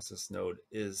node process node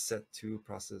is set to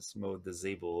process mode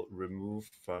disable,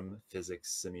 remove from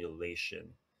physics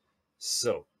simulation.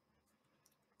 So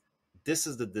this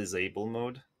is the disable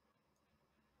mode.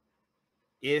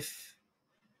 If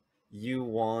you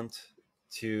want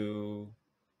to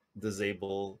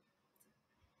disable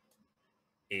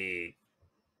a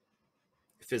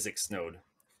physics node,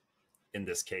 in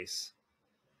this case,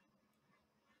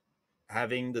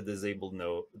 having the disable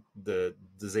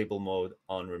mode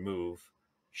on remove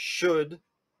should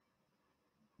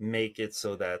make it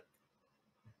so that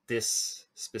this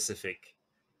specific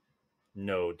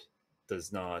node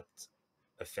does not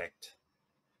affect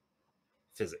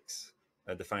physics,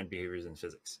 defined behaviors in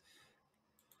physics.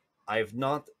 I've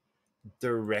not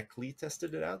directly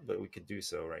tested it out, but we could do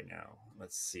so right now.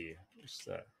 Let's see. Just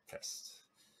test.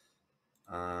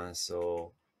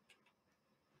 So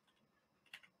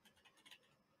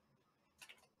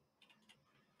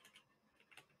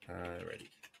ready.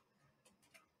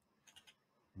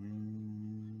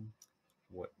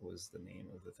 What was the name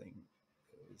of the thing?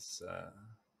 It was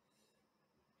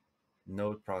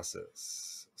node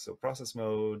process. So process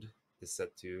mode is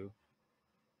set to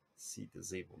see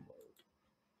disable mode.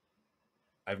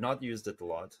 I've not used it a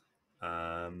lot.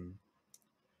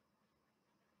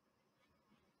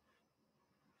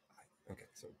 Okay,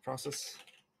 so process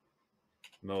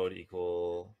mode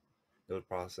equal node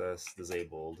process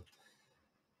disabled.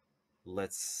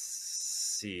 Let's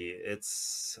see.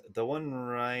 It's the one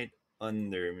right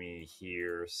under me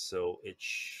here, so it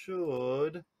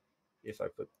should, if I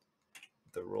put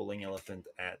the rolling elephant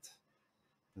at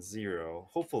 0,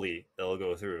 hopefully it'll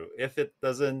go through. If it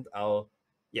doesn't, I'll,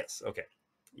 yes, okay,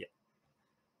 yeah.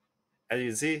 As you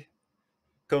can see,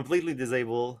 completely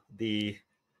disable. The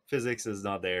physics is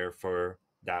not there for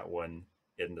that one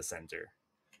in the center.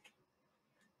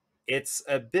 It's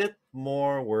a bit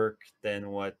more work than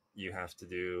what you have to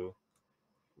do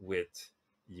with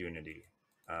Unity.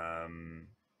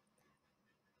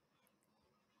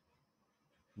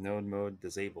 Node mode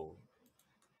disable.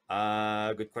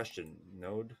 Good question.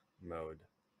 Node mode.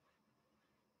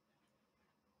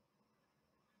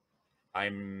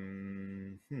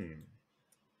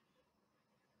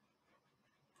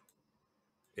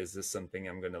 Is this something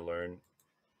I'm gonna learn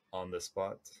on the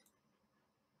spot?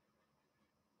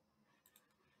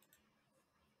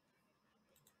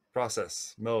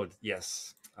 Process mode,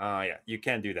 yes. Yeah, you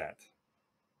can do that.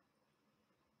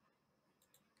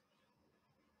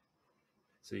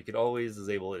 So you could always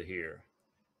disable it here,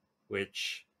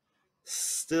 which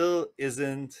still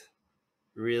isn't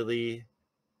really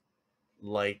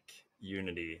like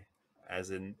Unity,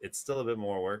 as in it's still a bit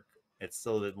more work, it's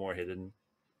still a bit more hidden,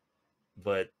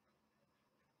 but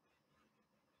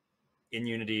in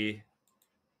Unity,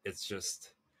 it's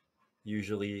just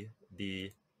usually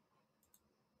the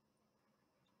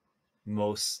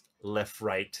most left,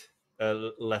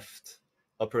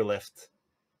 upper left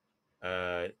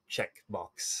check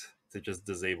box to just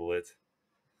disable it.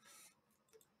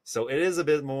 So it is a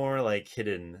bit more like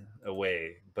hidden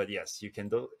away, but yes, you can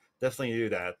definitely do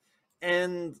that.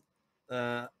 And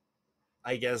uh,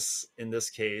 I guess in this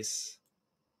case,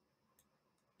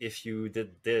 if you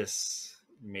did this,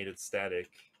 made it static,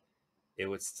 it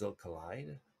would still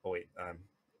collide. Oh wait,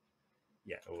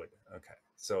 yeah, it would. Okay,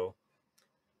 so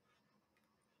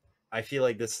I feel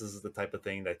like this is the type of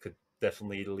thing that could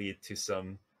definitely lead to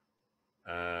some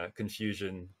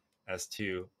confusion as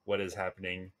to what is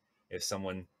happening if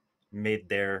someone made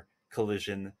their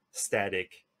collision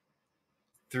static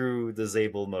through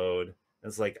disable mode.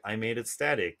 It's like I made it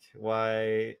static.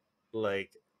 Why,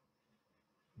 like,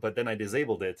 but then I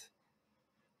disabled it.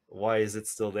 Why is it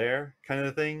still there? Kind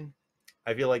of thing.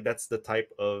 I feel like that's the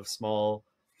type of small.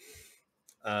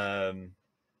 Um,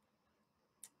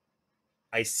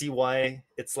 I see why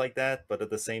it's like that, but at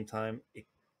the same time, it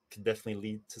could definitely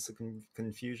lead to some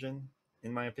confusion,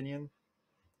 in my opinion.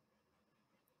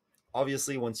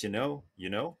 Obviously, once you know, you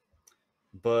know.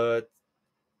 But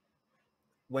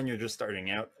when you're just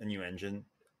starting out a new engine,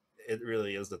 it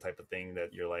really is the type of thing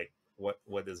that you're like,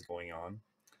 what is going on?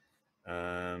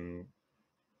 Um,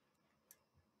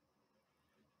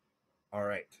 all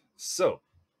right. So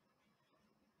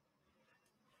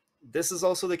this is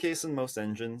also the case in most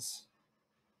engines.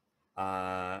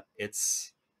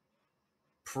 It's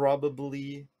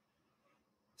probably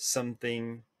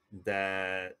something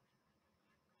that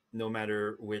no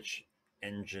matter which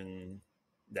engine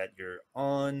that you're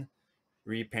on,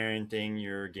 reparenting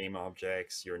your game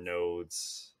objects, your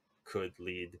nodes could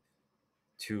lead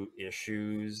to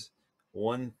issues.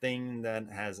 One thing that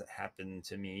has happened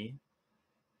to me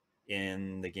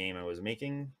in the game I was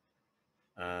making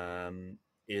um,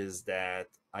 is that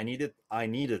I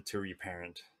needed to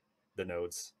reparent the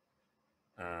nodes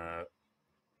uh,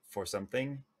 for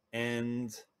something,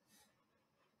 and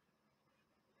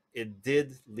it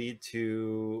did lead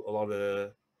to a lot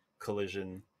of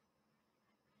collision.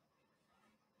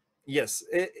 Yes,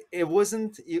 it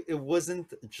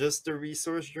wasn't just a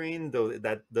resource drain, though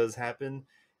that does happen.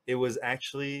 It was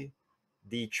actually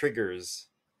the triggers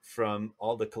from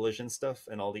all the collision stuff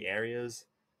and all the areas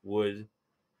would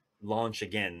launch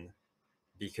again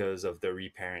because of the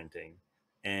reparenting.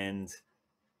 And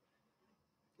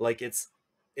like it's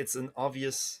an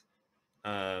obvious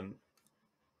um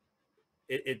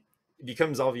it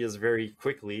becomes obvious very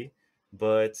quickly,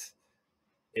 but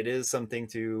it is something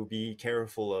to be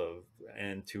careful of,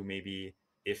 and to maybe,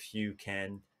 if you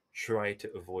can, try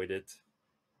to avoid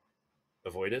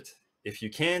it. If you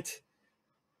can't,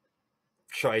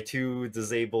 try to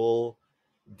disable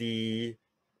the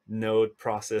node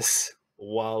process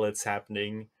while it's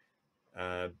happening,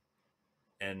 uh,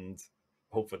 and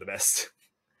hope for the best.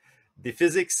 The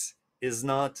physics is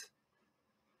not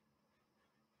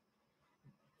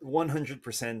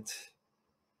 100%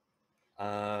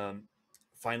 um,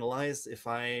 finalized, if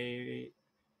I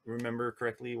remember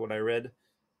correctly what I read.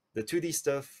 The 2D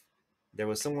stuff, there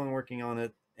was someone working on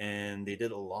it and they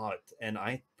did a lot, and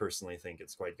I personally think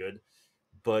it's quite good.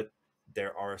 But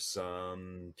there are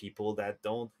some people that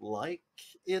don't like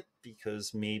it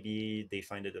because maybe they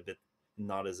find it a bit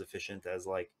not as efficient as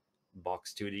like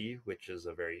Box 2D, which is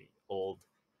a very old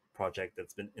project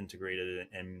that's been integrated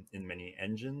in many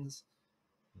engines.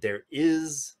 There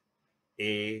is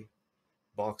a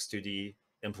Box 2D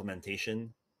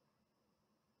implementation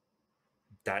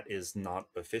that is not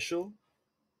official,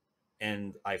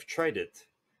 and I've tried it,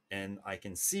 and I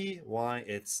can see why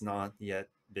it's not yet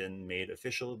been made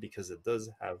official, because it does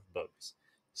have bugs.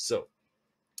 So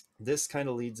this kind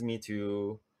of leads me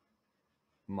to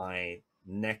my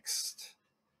next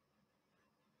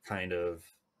kind of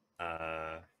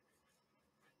uh,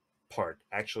 part.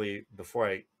 Actually, before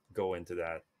I go into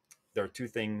that, there are two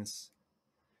things.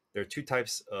 There are two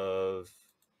types of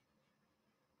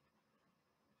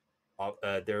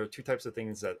there are two types of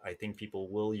things that I think people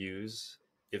will use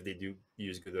if they do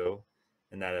use Godot,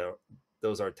 and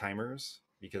those are timers,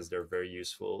 because they're very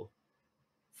useful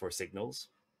for signals.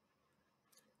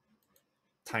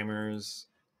 Timers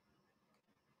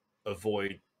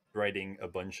avoid writing a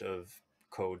bunch of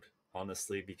code,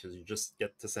 honestly, because you just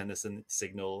get to send a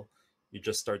signal. You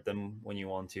just start them when you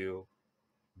want to,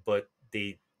 but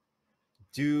they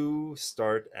do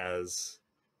start as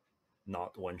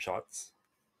not one shots.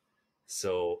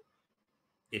 So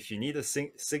if you need a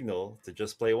signal to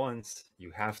just play once,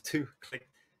 you have to click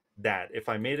that. If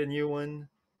I made a new one,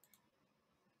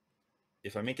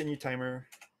 if I make a new timer,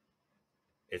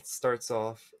 it starts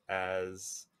off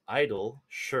as idle,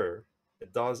 sure.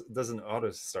 It doesn't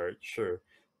auto start, sure,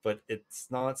 but it's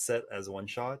not set as one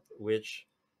shot, which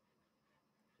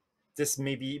this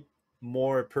may be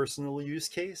more personal use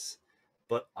case,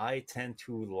 but I tend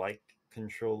to like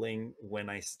controlling when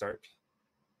I start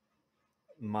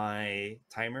my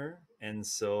timer. And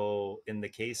so in the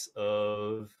case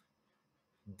of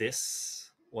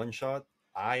this one shot,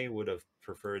 I would have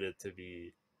preferred it to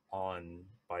be on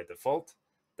by default.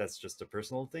 That's just a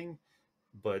personal thing,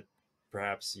 but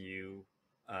perhaps you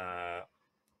uh,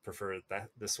 prefer it that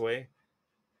this way.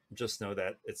 Just know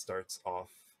that it starts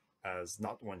off as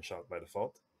not one shot by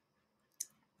default.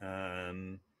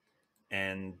 Um,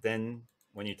 and then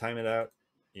when you time it out,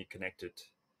 you connect it.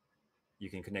 You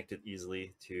can connect it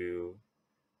easily to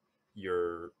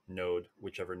your node,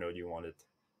 whichever node you want it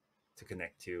to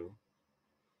connect to.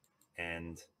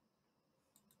 And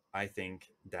I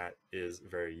think that is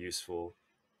very useful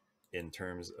in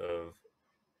terms of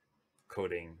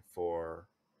coding for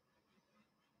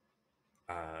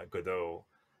Godot.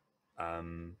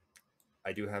 Um,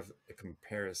 I do have a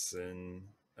comparison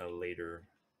later,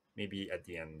 maybe at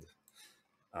the end.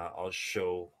 I'll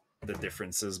show the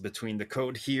differences between the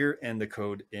code here and the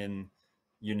code in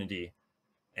Unity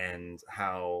and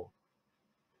how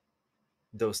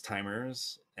those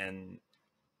timers and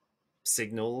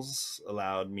signals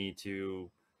allowed me to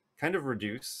kind of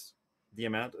reduce the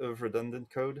amount of redundant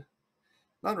code.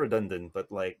 Not redundant,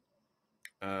 but like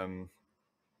um,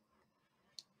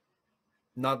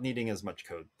 not needing as much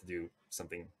code to do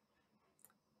something.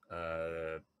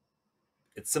 Uh,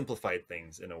 it simplified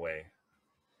things in a way.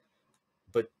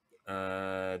 But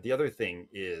the other thing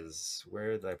is,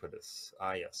 where did I put this?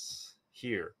 Ah, yes,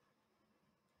 here.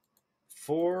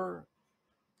 For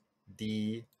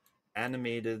the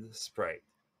animated sprite,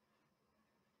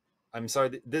 I'm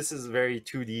sorry, this is very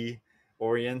 2D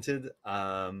oriented.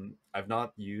 I've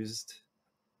not used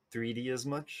 3D as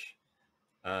much,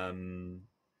 um,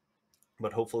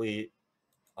 but hopefully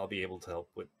I'll be able to help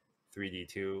with 3D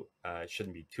too. It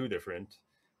shouldn't be too different.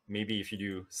 Maybe if you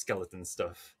do skeleton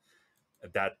stuff,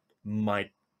 that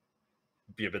might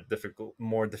be a bit difficult,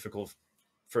 more difficult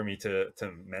for me to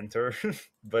mentor,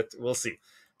 but we'll see.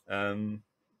 Um,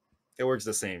 it works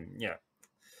the same, yeah.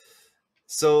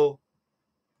 So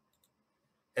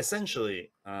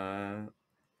essentially,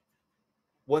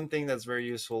 one thing that's very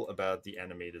useful about the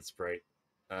animated sprite,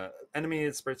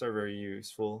 animated sprites are very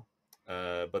useful,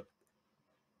 but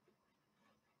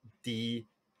the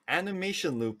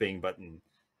animation looping button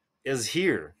is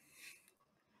here.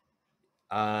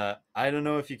 I don't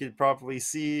know if you could properly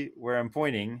see where I'm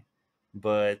pointing,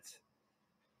 but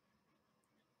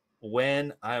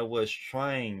when I was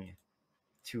trying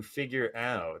to figure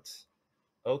out,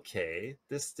 okay,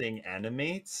 this thing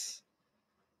animates.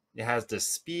 It has the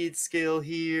speed scale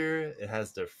here, it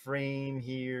has the frame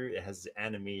here, it has the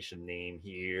animation name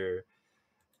here,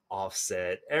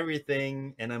 offset,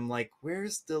 everything. And I'm like,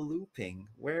 where's the looping?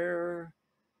 Where's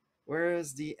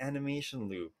the animation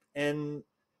loop? And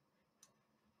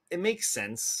it makes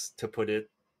sense to put it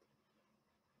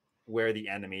where the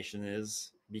animation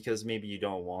is because maybe you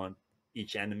don't want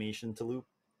each animation to loop.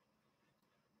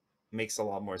 Makes a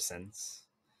lot more sense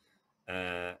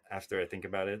after I think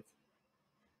about it.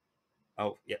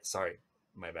 Oh, yeah, sorry.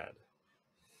 My bad.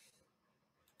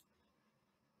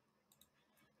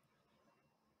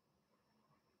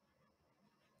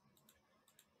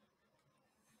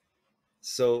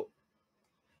 So,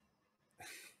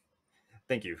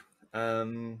 thank you.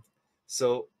 Um,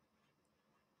 so,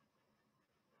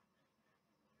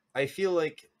 I feel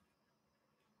like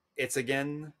it's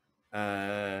again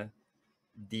uh,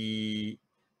 the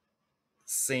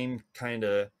same kind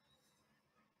of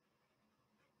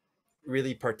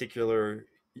really particular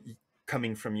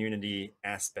coming from Unity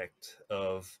aspect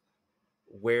of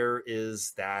where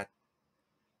is that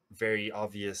very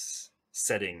obvious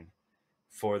setting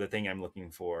for the thing I'm looking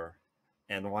for,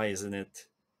 and why isn't it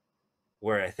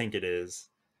where I think it is?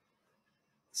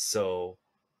 So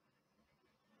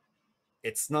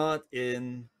it's not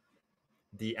in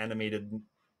the animated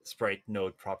sprite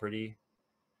node property.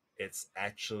 It's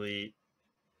actually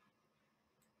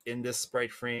in this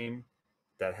sprite frame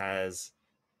that has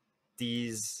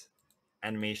these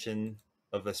animation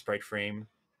of the sprite frame.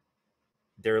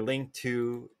 They're linked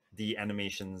to the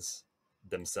animations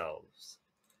themselves.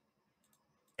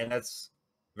 And that's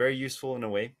very useful in a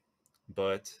way.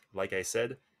 But like I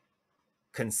said,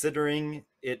 considering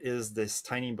it is this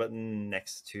tiny button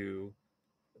next to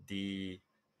the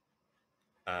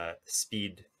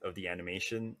speed of the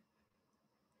animation,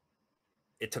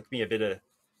 it took me a bit of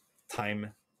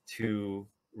time to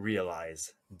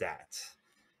realize that.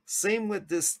 Same with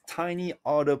this tiny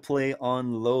autoplay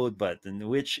on load button,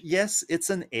 which, yes, it's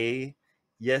an A.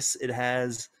 Yes, it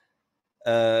has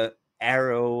a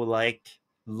arrow like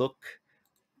look,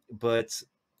 but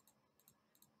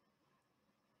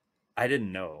I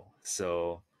didn't know.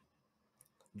 So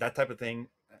that type of thing,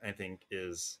 I think,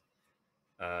 is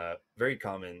very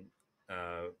common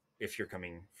if you're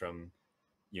coming from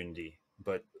Unity,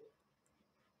 but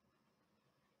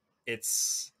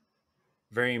it's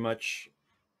very much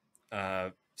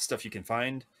stuff you can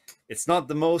find. It's not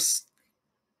the most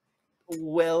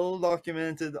well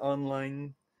documented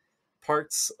online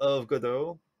parts of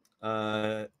Godot.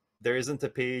 Uh, there isn't a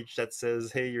page that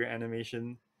says, "Hey, your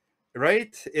animation."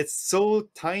 Right? It's so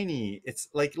tiny. It's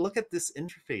like, look at this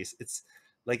interface. It's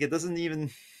like it doesn't even.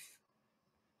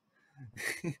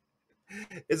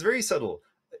 It's very subtle.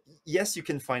 Yes, you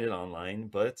can find it online,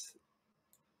 but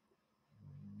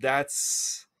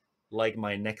that's like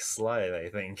my next slide, I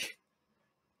think.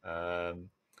 Um,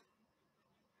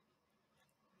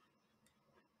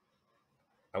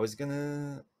 I was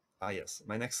gonna. Ah, yes,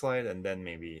 my next slide, and then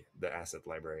maybe the asset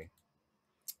library.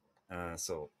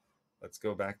 So let's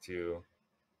go back to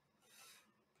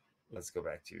the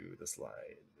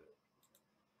slide.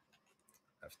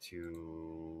 I have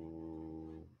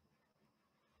to.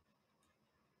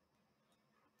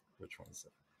 Which one's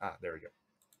it? Ah, there we go.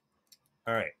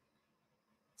 All right.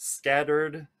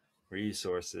 Scattered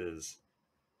resources.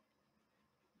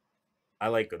 I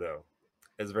like Godot.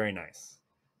 It's very nice.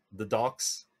 The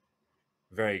docs,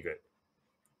 very good.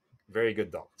 Very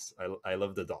good docs. I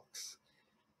love the docs.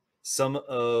 Some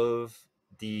of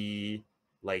the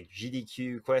like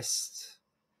GDQ quest,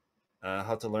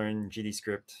 how to learn GD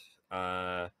script,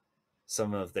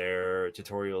 some of their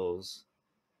tutorials,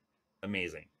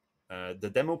 amazing.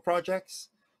 The demo projects,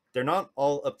 they're not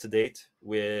all up to date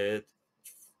with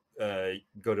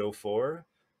Godot 4,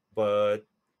 but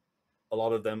a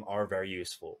lot of them are very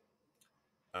useful.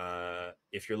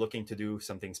 If you're looking to do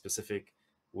something specific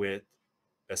with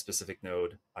a specific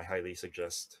node, I highly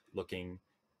suggest looking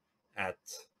at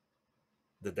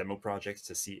the demo projects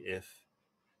to see if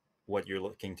what you're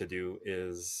looking to do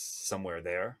is somewhere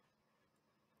there.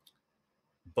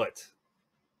 But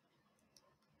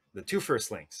the two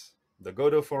first links, the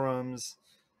Godot forums,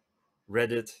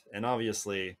 Reddit, and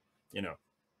obviously, you know,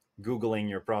 Googling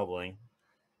your problem,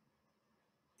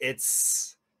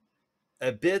 it's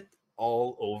a bit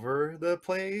all over the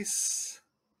place.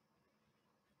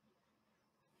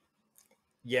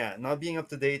 Yeah, not being up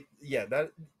to date. Yeah,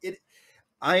 that it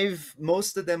I've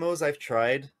most of the demos I've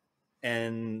tried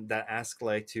and that ask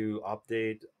like to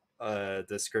update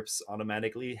the scripts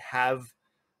automatically have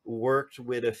worked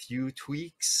with a few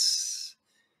tweaks.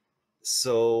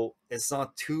 So it's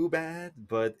not too bad,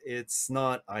 but it's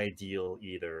not ideal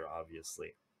either,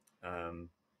 obviously. Um,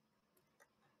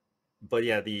 but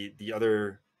yeah, the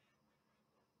other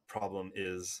problem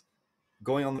is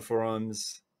going on the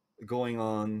forums, going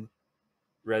on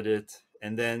Reddit,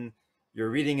 and then you're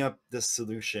reading up the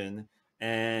solution,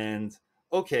 and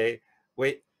okay,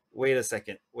 wait, wait a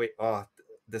second, wait, oh,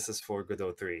 this is for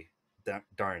Godot 3.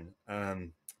 Darn.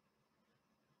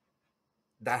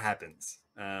 That happens.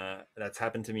 That's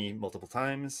happened to me multiple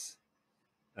times.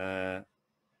 Uh,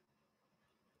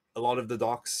 a lot of the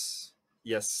docs,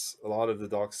 yes, a lot of the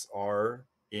docs are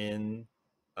in.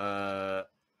 Uh,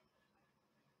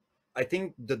 I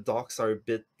think the docs are a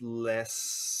bit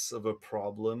less of a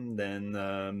problem than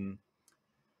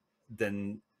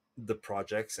the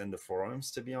projects and the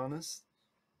forums, to be honest.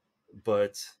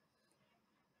 But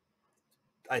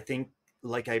I think,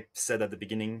 like I said at the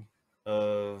beginning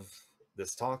of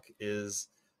this talk, is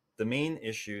the main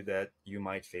issue that you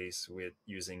might face with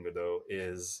using Godot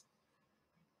is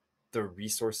the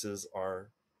resources are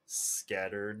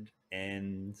scattered,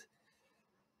 and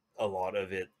a lot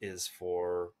of it is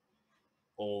for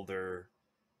older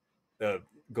uh,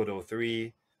 Godot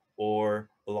 3, or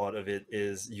a lot of it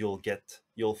is you'll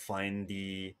find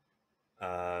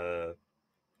uh,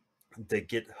 the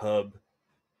GitHub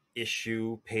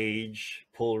issue page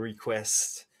pull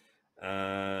request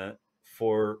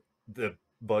for the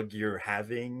bug you're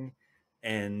having,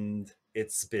 and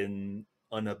it's been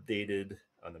unupdated.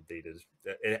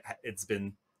 It's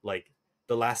been like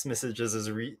the last messages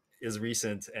is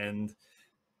recent, and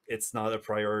it's not a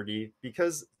priority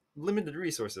because limited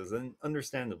resources, and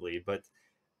understandably, but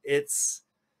it's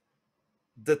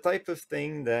the type of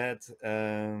thing that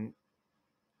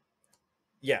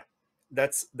yeah,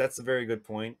 that's a very good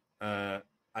point. I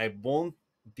won't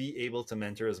be able to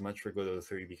mentor as much for Godot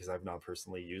 3 because I've not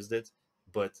personally used it.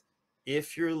 But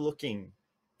if you're looking,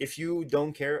 if you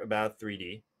don't care about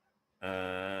 3D,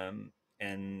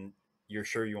 and you're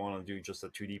sure you want to do just a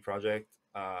 2D project,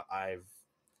 I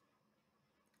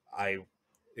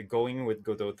going with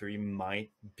Godot 3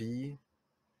 might be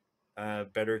a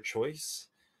better choice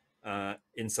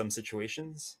in some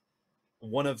situations.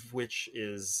 One of which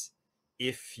is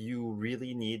if you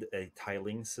really need a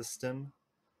tiling system,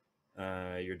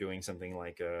 you're doing something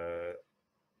like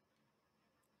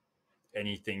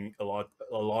anything a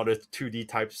lot of 2D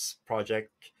types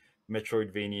project,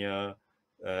 Metroidvania,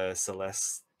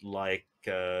 Celeste, like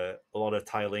a lot of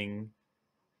tiling,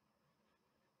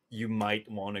 you might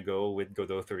want to go with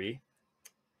Godot 3.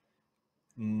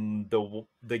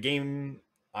 The game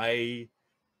I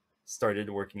started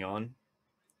working on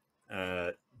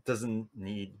uh, doesn't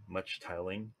need much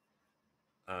tiling.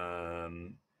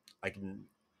 Um, I can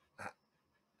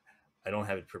I don't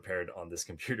have it prepared on this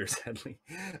computer, sadly.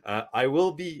 I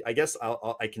will be. I guess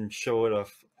I can show it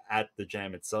off at the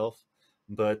jam itself,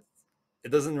 but it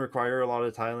doesn't require a lot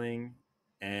of tiling.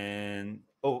 And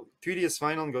oh, 3D is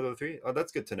fine on Godot 3. Oh,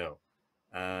 that's good to know.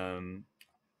 Um,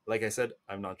 like I said,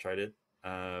 I've not tried it,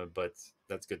 but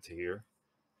that's good to hear.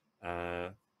 Uh,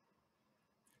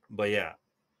 but yeah,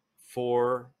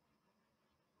 for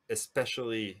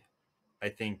especially, I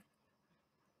think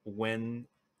when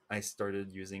I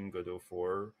started using Godot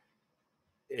 4,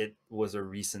 it was a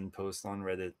recent post on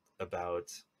Reddit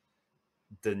about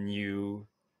the new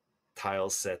tile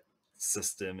set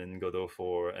system in Godot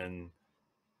 4, and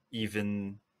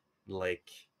even like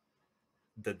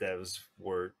the devs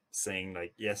were saying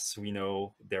like, yes, we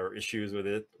know there are issues with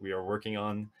it, we are working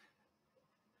on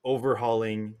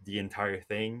overhauling the entire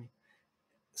thing.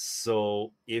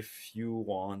 So if you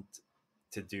want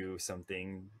to do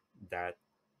something that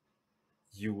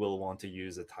you will want to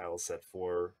use a tile set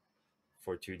for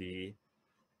 2D,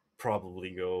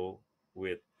 probably go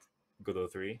with Godot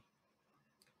 3.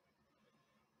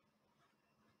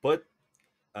 But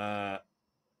uh,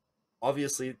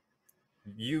 obviously,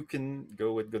 you can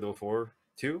go with Godot 4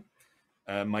 too.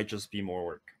 Might just be more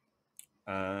work.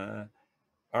 Uh,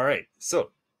 all right,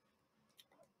 so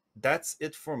that's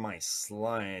it for my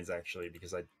slides, actually,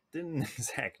 because I didn't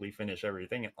exactly finish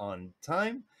everything on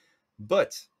time.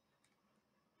 But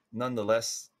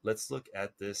nonetheless, let's look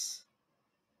at this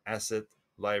asset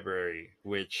library,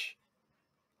 which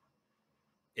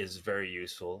is very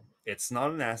useful. It's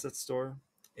not an asset store,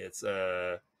 it's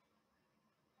a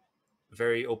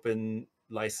very open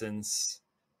license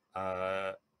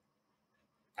uh,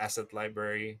 asset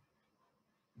library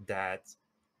that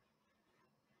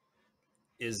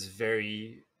is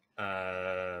very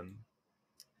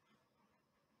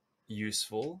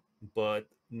useful, but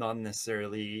not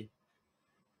necessarily.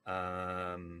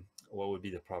 What would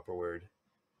be the proper word?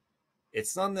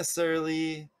 It's not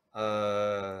necessarily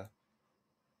not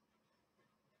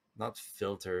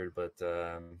filtered, but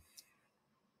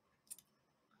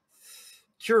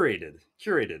curated,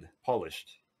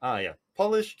 polished. Ah, yeah,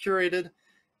 polished, curated.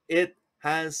 It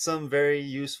has some very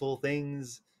useful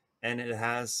things, and it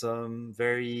has some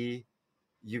very,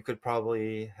 you could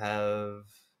probably have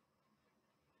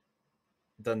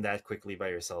done that quickly by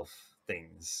yourself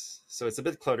things. So it's a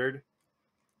bit cluttered,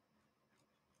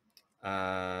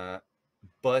 uh,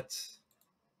 but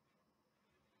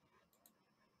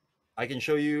I can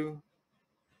show you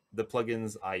the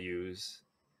plugins I use,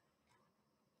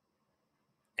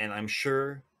 and I'm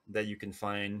sure that you can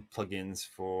find plugins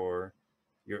for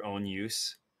your own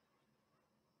use,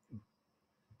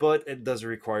 but it does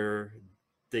require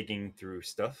digging through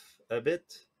stuff a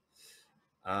bit.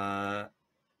 Uh,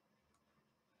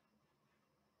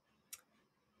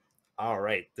 all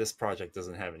right, this project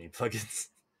doesn't have any plugins.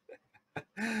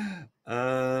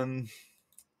 um,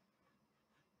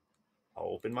 I'll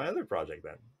open my other project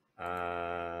then.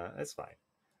 That's fine.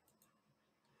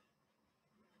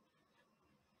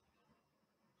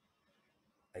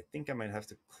 I think I might have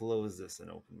to close this and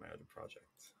open my other project.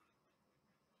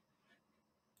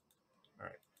 All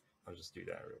right, I'll just do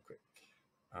that real quick.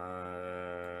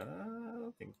 I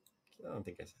don't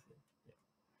think I. Yeah.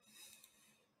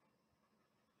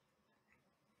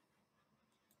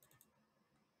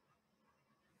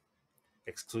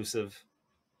 Exclusive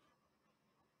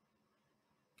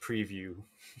preview.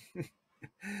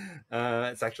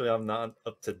 It's actually I'm not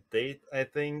up to date, I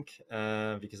think,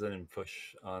 because I didn't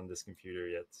push on this computer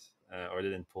yet, or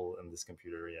didn't pull on this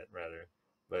computer yet, rather.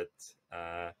 But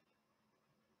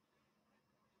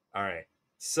all right,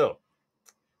 so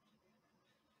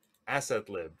asset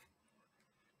lib.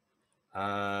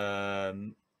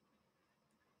 Um,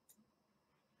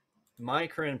 my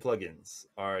current plugins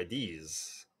are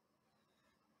these.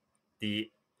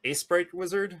 The Sprite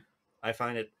wizard, I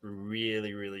find it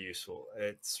really, really useful.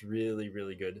 It's really,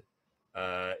 really good.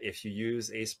 If you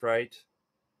use Sprite,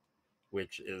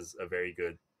 which is a very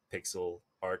good pixel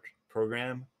art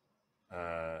program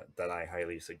that I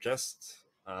highly suggest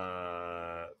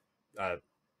uh,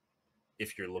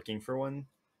 if you're looking for one.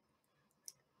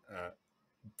 Uh,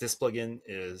 this plugin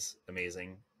is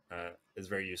amazing. It's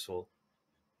very useful.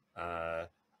 Uh,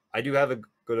 I do have a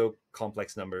Godot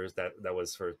complex numbers that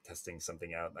was for testing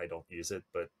something out. I don't use it,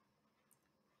 but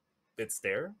it's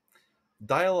there.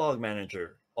 Dialogue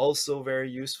Manager, also very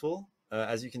useful.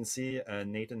 As you can see,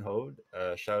 Nathan Hode,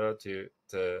 shout out to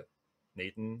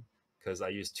Nathan, because I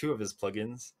use two of his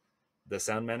plugins. The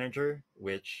Sound Manager,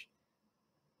 which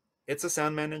it's a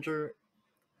sound manager.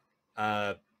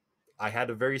 Uh, I had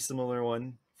a very similar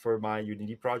one for my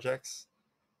Unity projects.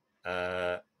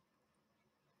 Uh,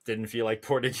 didn't feel like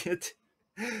porting it.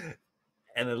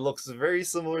 And it looks very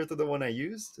similar to the one I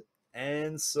used.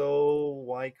 And so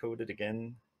why code it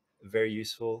again? Very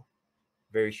useful,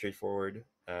 very straightforward.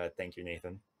 Thank you,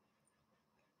 Nathan.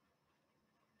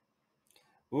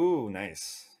 Ooh,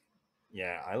 nice.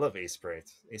 Yeah, I love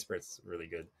Asprite. Asprite's really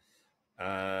good.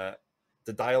 Uh,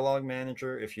 the dialogue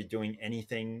manager, if you're doing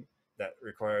anything that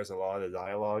requires a lot of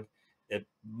dialogue, it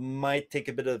might take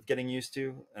a bit of getting used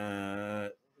to.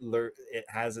 It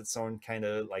has its own kind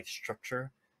of like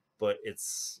structure, but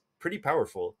it's pretty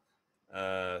powerful.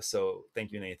 So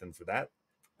thank you, Nathan, for that.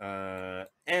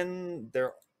 And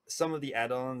there, some of the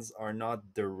add-ons are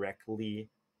not directly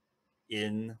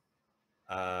in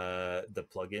the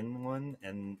plugin one,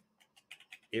 and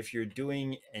if you're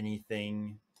doing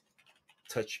anything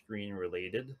touchscreen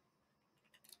related,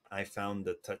 I found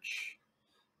the touch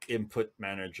input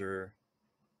manager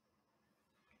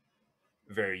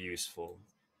very useful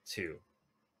too.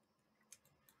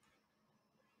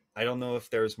 I don't know if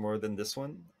there's more than this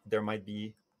one. There might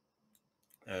be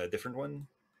a different one,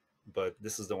 but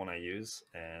this is the one I use,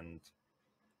 and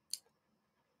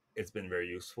it's been very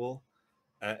useful.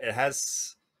 It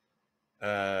has,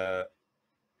 uh,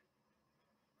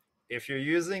 if you're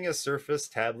using a Surface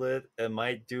tablet, it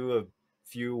might do a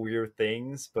few weird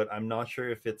things, but I'm not sure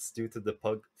if it's due to the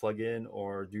plugin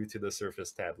or due to the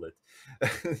Surface tablet.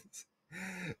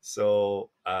 So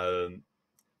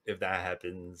if that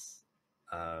happens,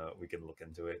 we can look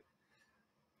into it.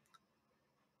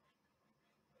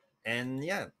 And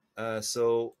yeah,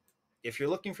 so if you're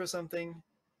looking for something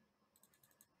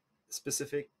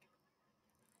specific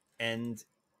and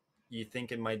you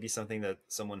think it might be something that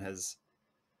someone has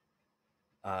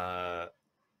uh,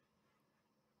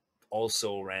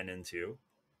 also ran into,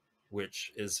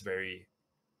 which is very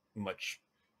much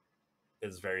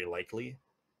is very likely,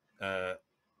 uh,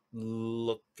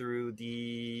 look through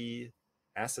the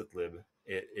asset lib.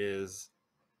 It is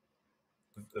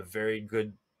a very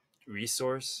good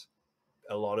resource.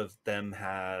 A lot of them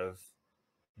have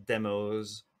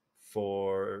demos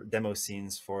for demo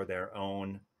scenes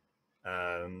um,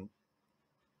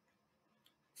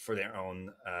 for their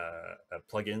own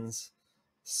plugins.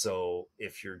 So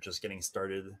if you're just getting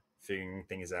started figuring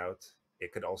things out,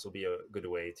 it could also be a good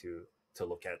way to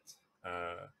look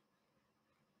uh,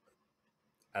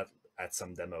 at at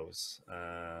some demos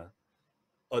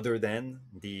other than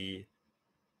the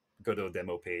Godot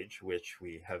demo page, which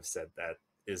we have said that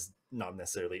is not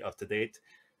necessarily up to date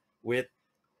with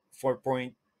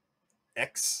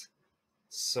 4.x.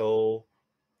 So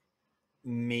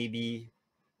maybe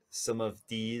some of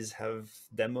these have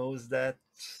demos that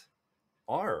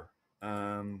are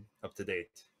up to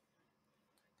date.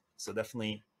 So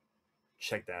definitely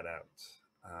check that out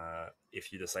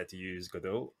if you decide to use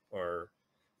Godot, or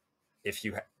if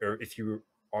you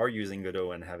are using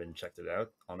Godot and haven't checked it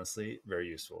out. Honestly, very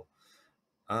useful.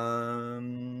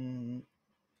 Um,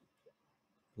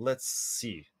 let's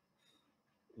see.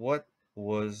 What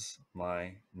was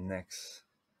my next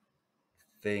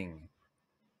thing?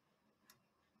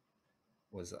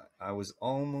 I was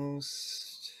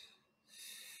almost.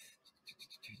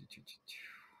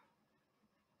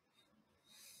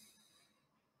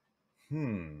 I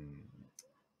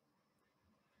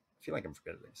feel like I'm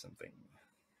forgetting something.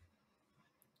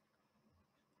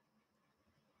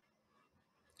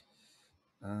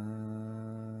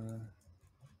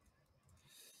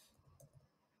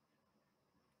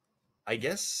 I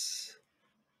guess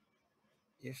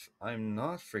if I'm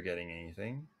not forgetting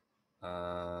anything,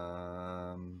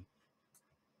 let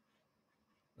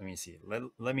me see.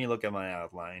 Let me look at my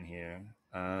outline here.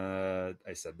 I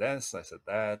said this. I said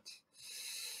that.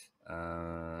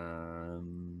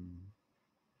 Um,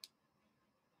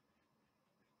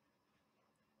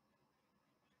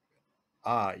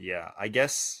 yeah. I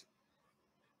guess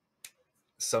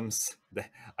some.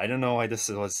 I don't know why this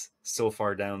was so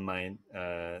far down my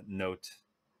note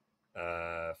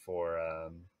for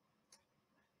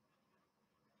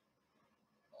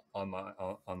on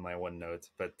my OneNote,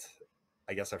 but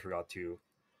I guess I forgot to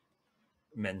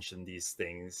mention these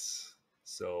things.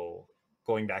 So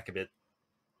going back a bit,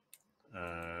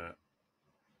 uh,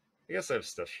 I guess I have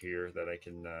stuff here that I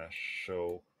can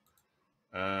show.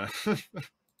 Uh,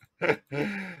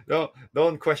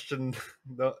 don't question.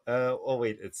 No, oh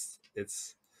wait,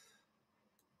 it's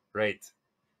right.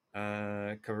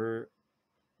 Cover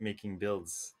making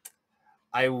builds.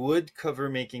 I would cover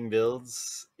making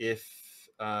builds if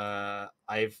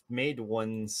I've made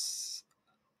ones.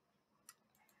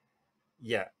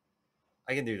 Yeah,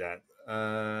 I can do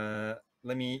that.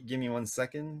 Let me give me 1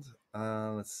 second.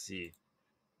 Let's see.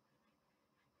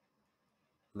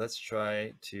 Let's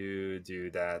try to do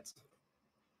that.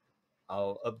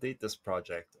 I'll update this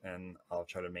project and I'll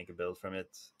try to make a build from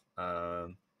it.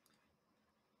 Um,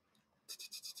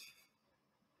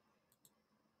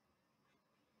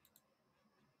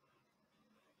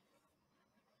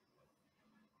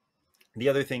 the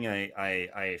other thing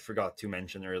I forgot to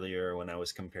mention earlier when I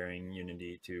was comparing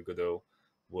Unity to Godot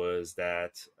was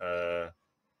that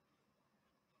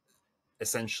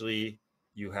essentially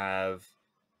you have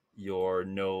your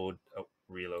node. Oh,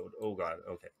 reload. Oh god.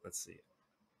 Okay, let's see.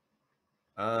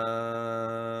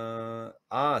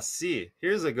 See,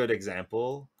 here's a good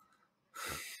example.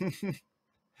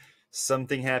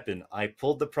 Something happened. I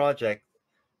pulled the project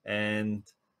and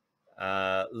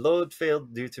load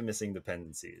failed due to missing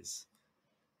dependencies.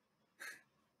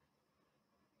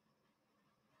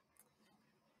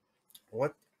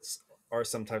 What are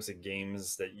some types of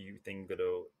games that you think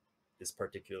Godot is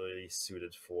particularly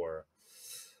suited for?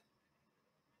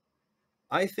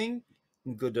 I think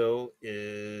Godot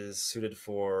is suited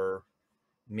for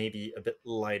maybe a bit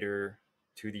lighter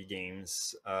 2D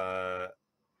games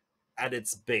at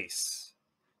its base.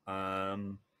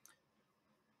 Um,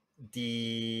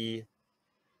 the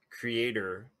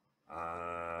creator,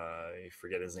 I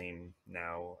forget his name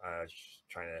now,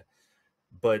 trying to,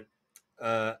 but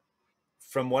uh,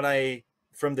 from what I,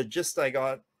 from the gist I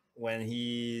got when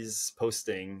he's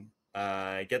posting,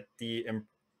 I get the,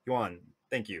 Yuan,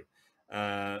 thank you.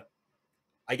 Uh,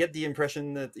 I get the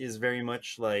impression that is very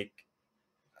much like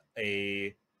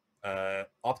a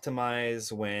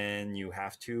optimize when you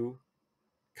have to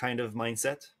kind of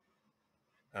mindset.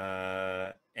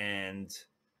 And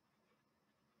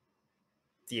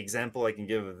the example I can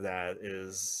give of that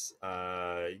is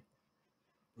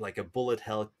like a bullet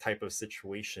hell type of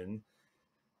situation.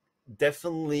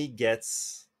 Definitely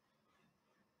gets,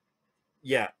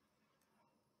 yeah,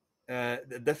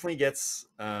 definitely gets.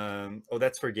 Oh,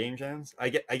 that's for game jams. I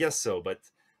guess so, but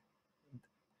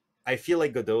I feel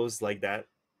like Godot's like that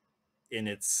in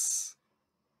its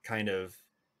kind of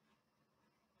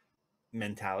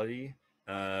mentality.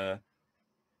 Uh,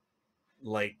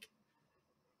 like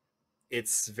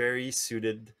it's very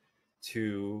suited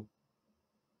to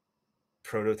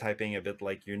prototyping a bit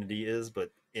like Unity is,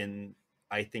 but in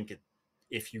I think it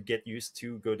if you get used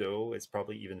to Godot, it's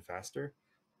probably even faster.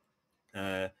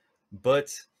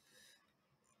 But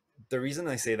the reason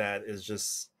I say that is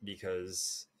just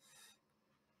because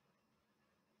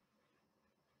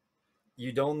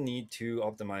you don't need to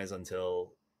optimize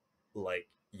until like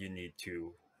you need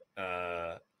to.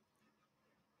 Uh,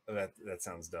 that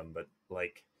sounds dumb, but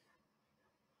like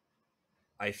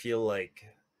I feel like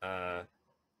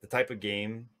the type of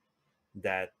game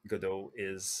that Godot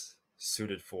is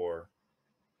suited for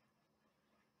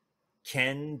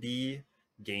can be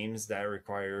games that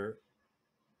require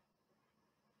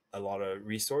a lot of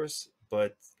resource,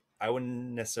 but I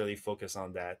wouldn't necessarily focus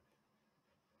on that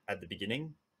at the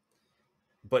beginning.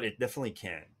 But it definitely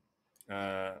can.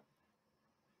 Uh,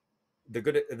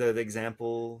 the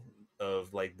example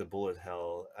of like the bullet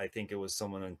hell, I think it was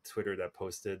someone on Twitter that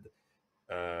posted,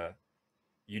 uh,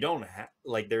 you don't have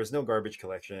like there's no garbage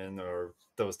collection or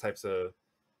those types of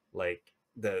like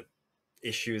the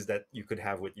issues that you could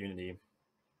have with Unity.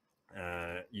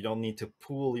 You don't need to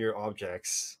pool your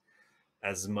objects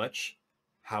as much.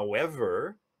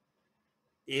 However,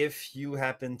 if you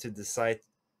happen to decide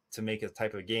to make a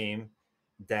type of game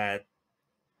that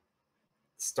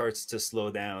starts to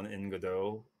slow down in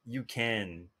Godot, you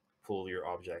can pull your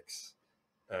objects.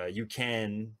 You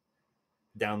can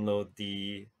download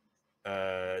the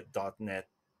 .NET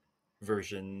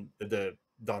version, the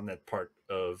 .NET part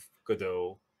of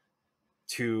Godot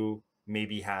to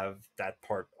maybe have that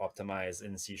part optimized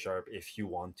in C Sharp if you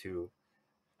want to.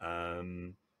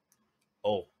 Um,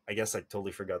 oh, I guess I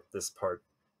totally forgot this part.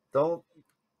 Don't.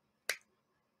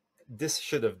 This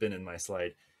should have been in my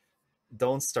slide.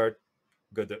 Don't start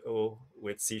Godot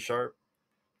with C Sharp.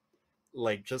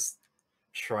 Like just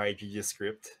try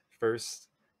GGScript first.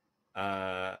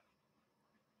 Uh,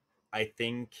 I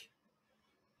think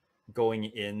going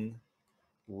in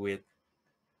with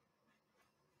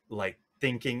like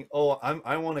thinking, oh,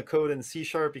 I want to code in C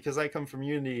Sharp because I come from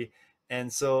Unity,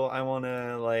 and so I want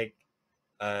to like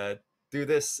uh, do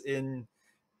this in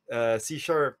C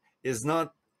sharp is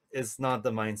not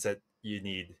the mindset you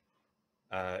need.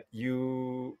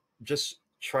 You just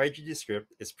try GDScript.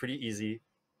 It's pretty easy,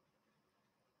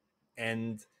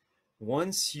 and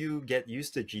once you get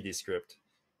used to GDScript,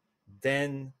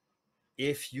 then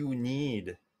if you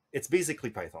need, it's basically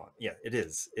Python. Yeah, it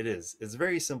is. It is. It's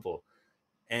very simple.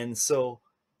 And so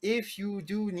if you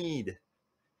do need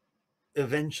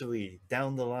eventually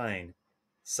down the line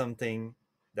something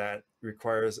that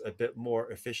requires a bit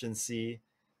more efficiency,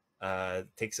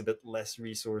 takes a bit less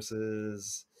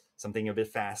resources, something a bit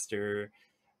faster,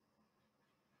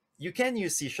 you can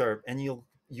use C sharp, and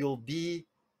you'll be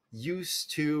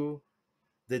used to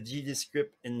the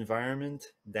GDScript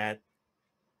environment that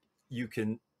you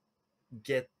can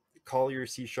get call your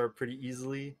C sharp pretty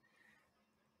easily,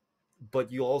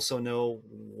 but you also know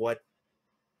what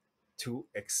to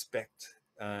expect.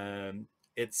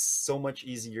 It's so much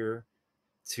easier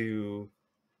to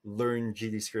learn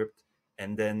GDScript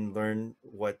and then learn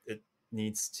what it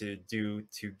needs to do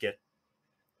to get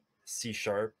C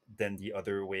sharp than the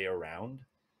other way around.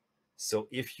 So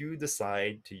if you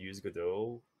decide to use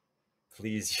Godot,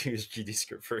 please use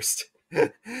GDScript first.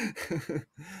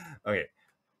 Okay.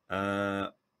 Uh,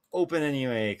 Open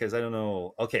anyway, because I don't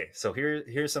know. Okay, so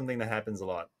here's something that happens a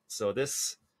lot. So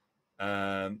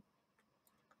um,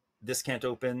 this can't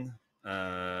open.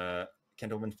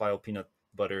 Can't open file peanut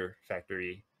butter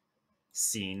factory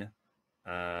scene.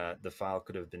 The file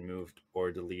could have been moved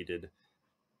or deleted.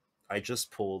 I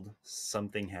just pulled.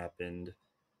 Something happened,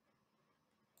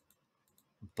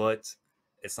 but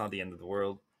it's not the end of the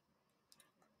world.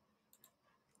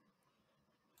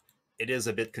 It is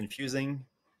a bit confusing,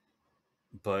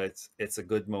 but it's a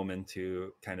good moment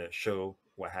to kind of show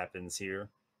what happens here.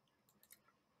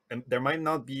 And there might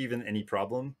not be even any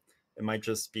problem. It might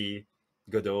just be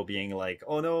Godot being like,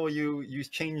 "Oh no, you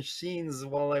changed scenes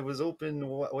while I was open.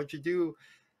 What'd you do?"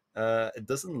 It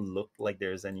doesn't look like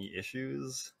there's any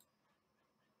issues.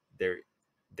 There,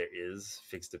 there is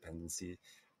fixed dependency.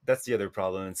 That's the other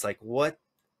problem. It's like, what,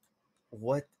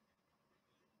 what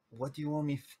do you want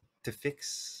me to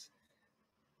fix?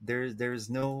 There's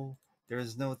no,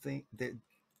 there's no thing. There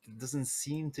doesn't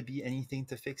seem to be anything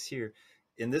to fix here.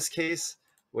 In this case,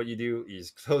 what you do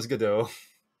is close Godot,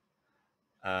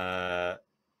 uh,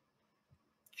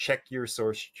 check your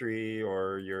source tree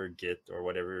or your Git or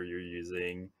whatever you're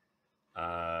using.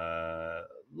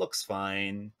 Looks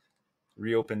fine.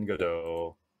 Reopen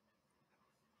Godot,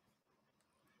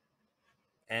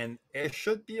 and it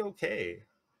should be okay.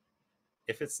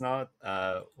 If it's not,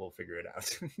 we'll figure it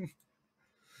out.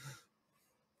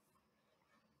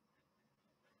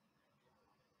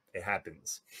 It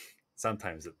happens.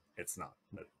 Sometimes it's not,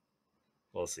 but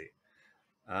we'll see.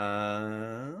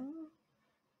 Uh,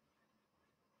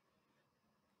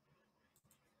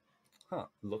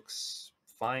 Looks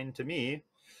fine to me.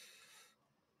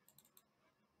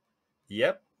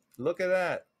 Yep, look at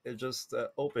that. It just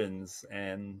opens,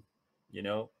 and you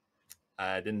know,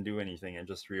 I didn't do anything. I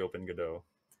just reopened Godot.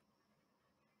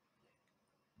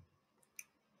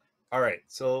 All right,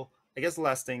 so I guess the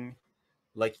last thing,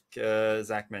 like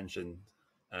Zach mentioned,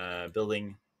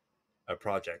 building a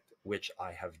project, which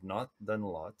I have not done a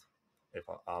lot, if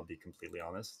I'll be completely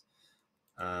honest.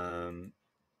 Um,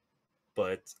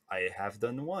 but I have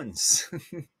done once.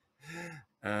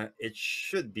 It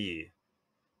should be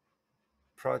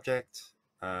project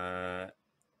uh,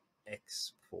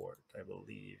 export, I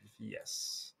believe.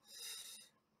 Yes.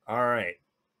 All right.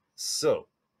 So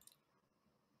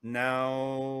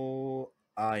now,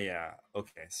 yeah.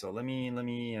 Okay. So let me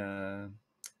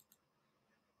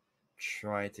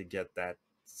try to get that.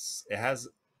 It has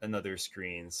another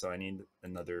screen, so I need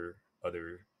another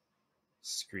other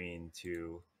screen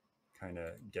to kind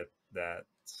of get that.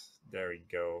 There we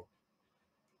go.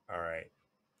 All right.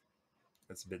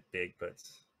 That's a bit big, but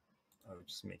I'll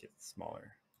just make it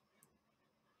smaller.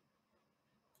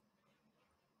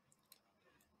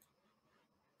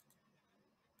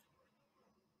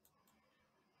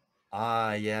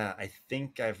 Yeah, I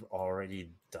think I've already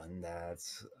done that.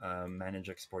 Manage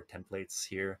export templates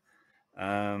here.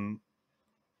 Um,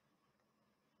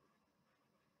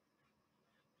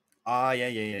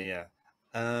 yeah.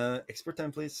 Export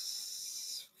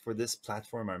templates for this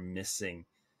platform are missing.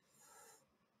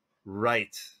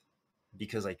 Right,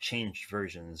 because I changed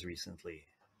versions recently.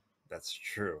 That's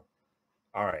true.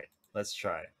 All right, let's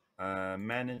try.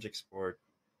 Manage export.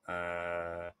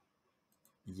 Uh,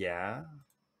 yeah.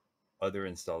 Other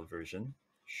installed version.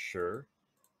 Sure.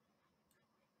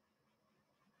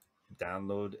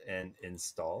 Download and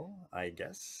install, I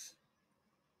guess.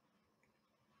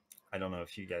 I don't know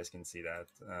if you guys can see that.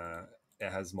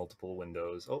 It has multiple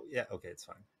windows. Oh yeah, okay, it's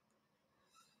fine.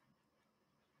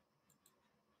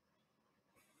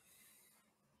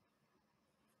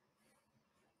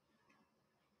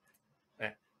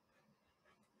 Eh,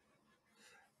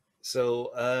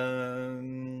 So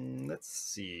let's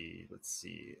see. Let's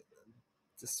see.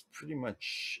 This is pretty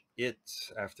much it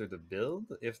after the build.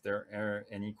 If there are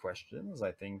any questions,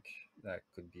 I think that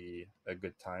could be a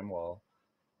good time while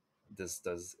this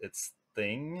does its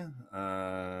thing.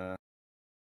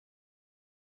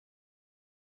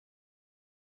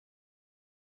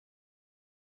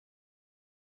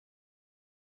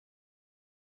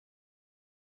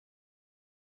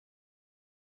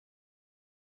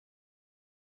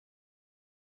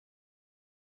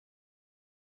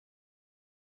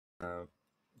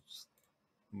 Just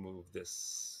move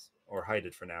this or hide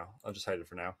it for now. I'll just hide it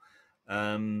for now.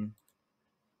 Um,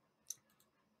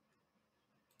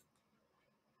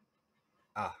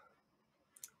 ah,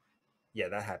 yeah,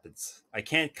 that happens. I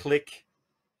can't click.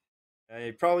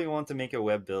 I probably want to make a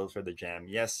web build for the jam.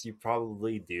 Yes, you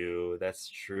probably do. That's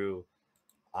true.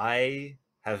 I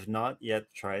have not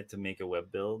yet tried to make a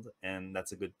web build, and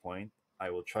that's a good point.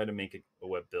 I will try to make a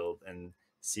web build and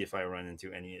see if I run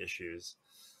into any issues.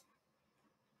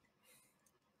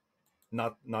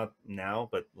 Not now,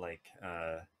 but like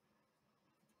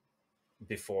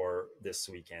before this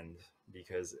weekend,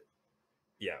 because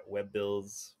yeah, web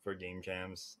builds for game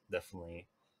jams definitely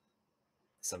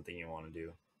something you want to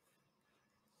do.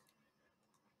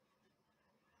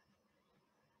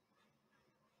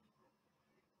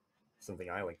 Something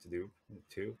I like to do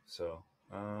too. So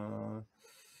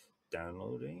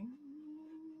downloading.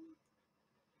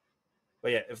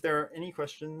 But yeah, if there are any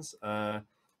questions,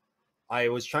 I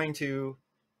was trying to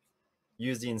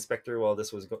use the inspector while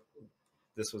this was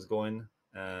going,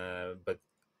 but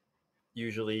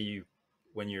usually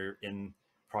when you're in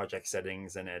project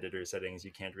settings and editor settings,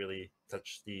 you can't really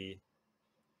touch the.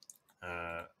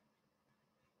 Uh,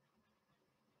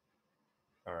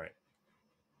 all right,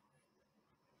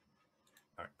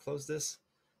 all right, close this.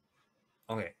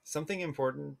 Okay, something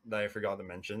important that I forgot to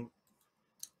mention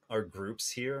are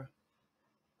groups here.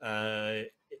 Uh,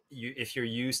 if you're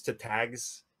used to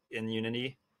tags in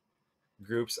Unity,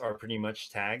 groups are pretty much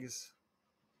tags.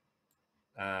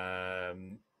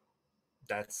 Um,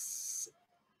 that's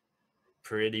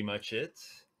pretty much it.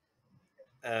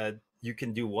 You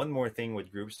can do one more thing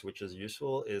with groups, which is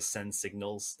useful, is send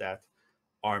signals that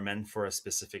are meant for a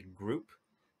specific group.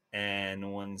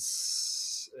 And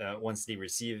once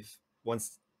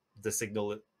the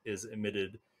signal is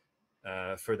emitted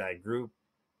for that group,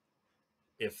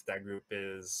 if that group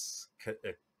is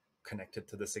connected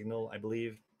to the signal, I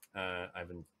believe. I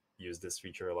haven't used this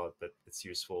feature a lot, but it's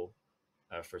useful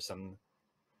for some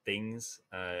things.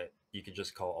 You could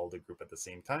just call all the group at the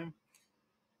same time,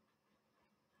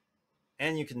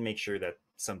 and you can make sure that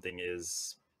something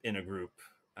is in a group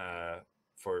uh,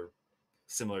 for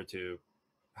similar to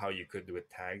how you could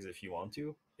with tags if you want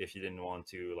to. If you didn't want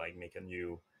to like make a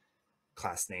new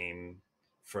class name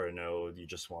for a node, you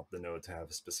just want the node to have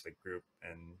a specific group,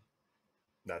 and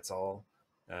that's all.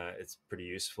 It's pretty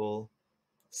useful.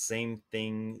 Same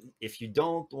thing if you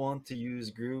don't want to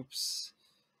use groups,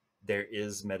 there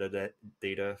is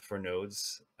metadata for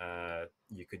nodes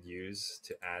you could use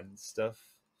to add stuff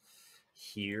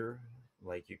here.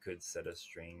 Like you could set a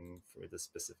string for the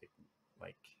specific,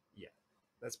 like, yeah,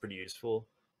 that's pretty useful.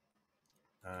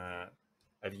 uh,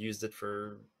 I've used it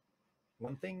for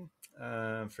one thing,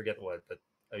 forget what, but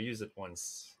I used it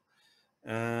once.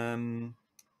 um,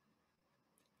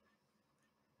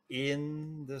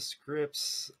 in the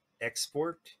scripts,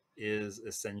 export is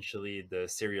essentially the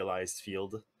serialized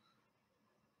field.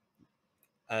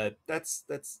 That's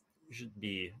should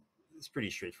be, it's pretty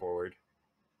straightforward.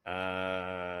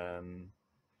 Um,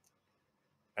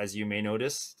 as you may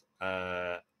notice,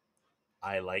 I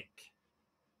like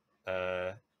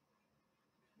uh,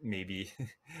 maybe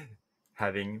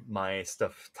having my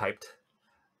stuff typed.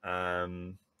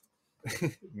 Um,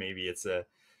 maybe it's a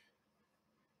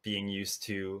being used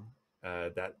to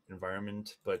that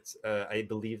environment, but I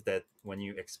believe that when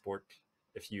you export,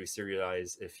 if you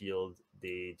serialize a field,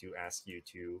 they do ask you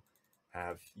to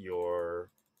have your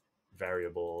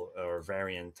variable or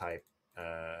variant type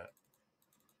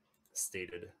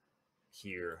stated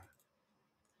here.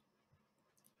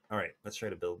 All right, let's try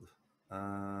to build.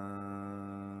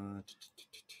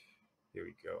 Here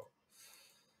we go.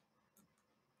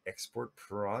 Export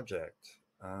project.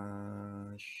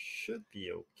 Should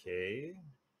be okay,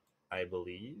 I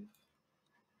believe.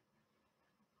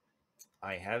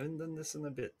 I haven't done this in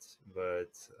a bit,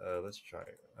 but let's try.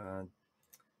 Do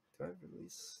I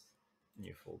release?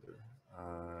 New folder.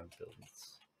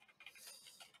 Builds.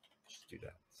 Just do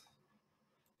that.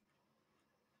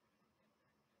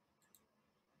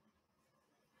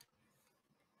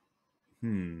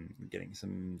 Getting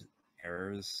some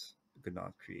errors. Could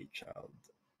not create child.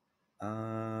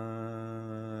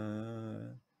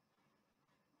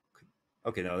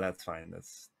 Okay, no, that's fine.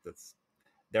 That's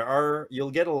there are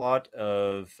you'll get a lot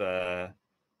of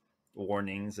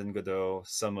warnings in Godot,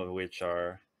 some of which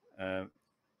are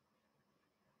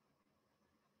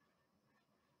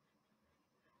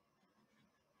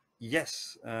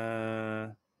yes,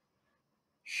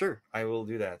 sure, I will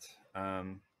do that.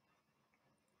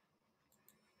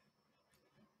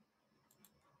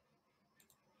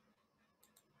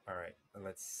 All right,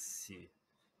 let's see.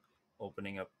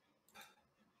 Opening up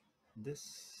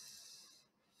this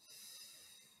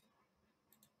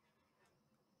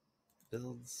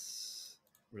builds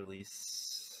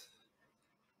release.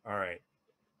 All right.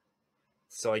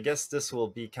 So I guess this will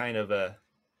be kind of a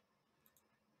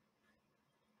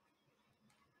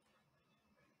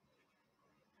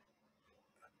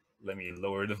let me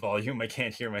lower the volume. I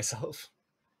can't hear myself.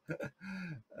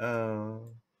 uh,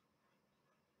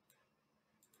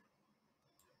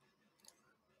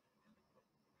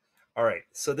 all right.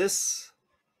 So this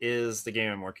is the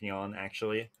game I'm working on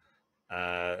actually.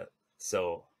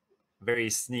 So very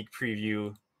sneak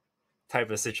preview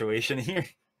type of situation here.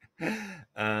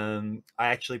 I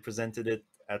actually presented it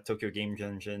at Tokyo Game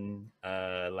Junction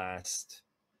last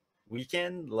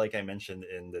weekend, like I mentioned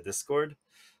in the Discord.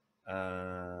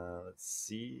 Let's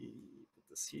see, put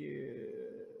this here.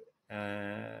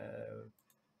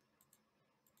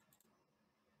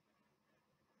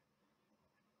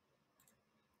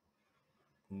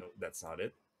 No, that's not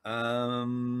it.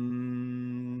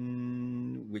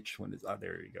 Which one is? Oh,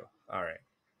 there you go. All right.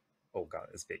 Oh god,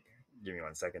 it's big. Give me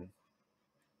 1 second.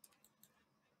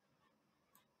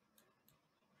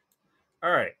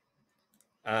 All right.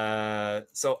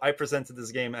 So I presented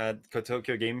this game at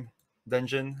Tokyo Game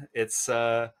Dungeon. It's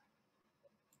a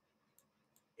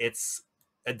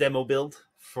demo build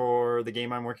for the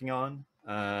game I'm working on.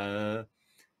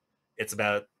 It's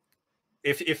about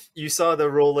if you saw the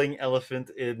rolling elephant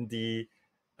in the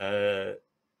uh,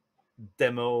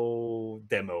 demo,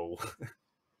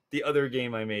 the other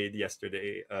game I made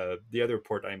yesterday, the other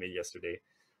port I made yesterday.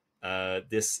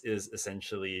 This is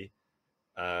essentially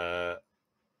that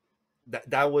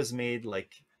was made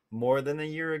like more than a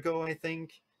year ago, I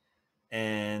think.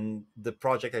 And the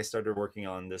project I started working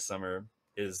on this summer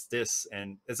is this,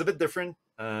 and it's a bit different,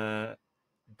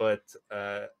 but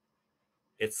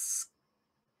it's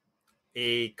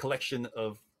a collection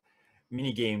of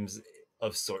mini games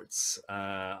of sorts.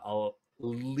 I'll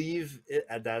leave it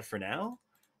at that for now,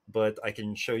 but I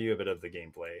can show you a bit of the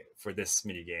gameplay for this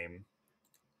mini game.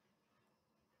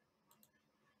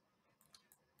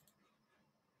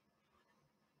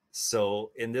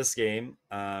 So in this game,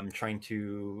 I'm trying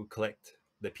to collect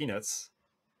the peanuts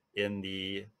in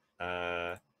the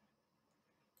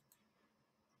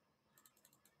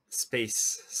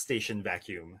space station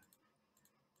vacuum.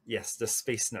 Yes, the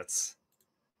space nuts.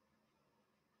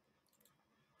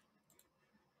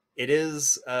 It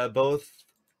is both.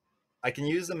 I can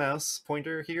use the mouse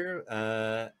pointer here.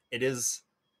 It is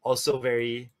also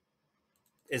very.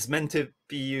 It's meant to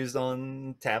be used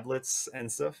on tablets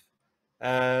and stuff.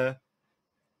 Uh,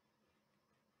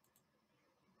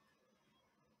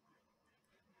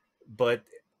 but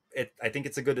I think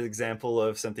it's a good example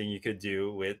of something you could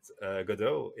do with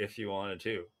Godot if you wanted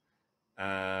to.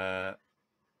 Uh,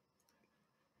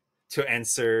 to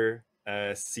answer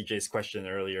CJ's question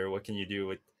earlier, what can you do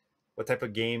with what type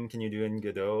of game can you do in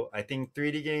Godot? I think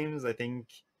 3D games. I think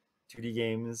 2D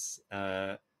games.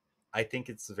 I think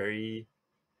it's very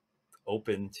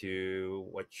open to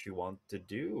what you want to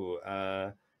do,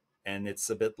 and it's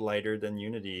a bit lighter than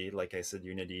Unity. Like I said,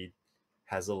 Unity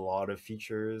has a lot of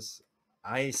features.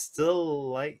 I still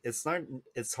like. It's not.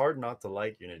 It's hard not to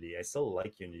like Unity. I still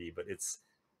like Unity, but it's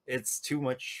too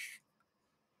much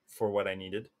for what I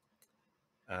needed.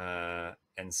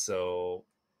 And so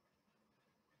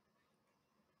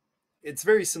it's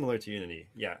very similar to Unity.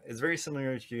 Yeah, it's very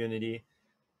similar to Unity.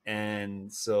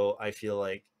 And so I feel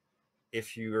like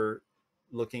if you're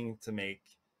looking to make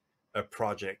a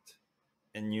project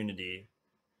in Unity,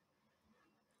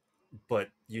 but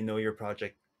you know your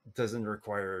project doesn't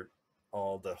require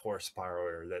all the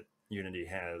horsepower that Unity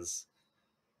has,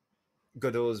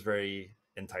 Godot is very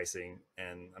enticing,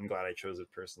 and I'm glad I chose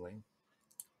it personally.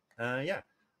 Yeah,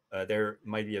 there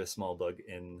might be a small bug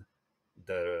in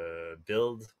the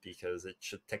build because it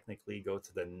should technically go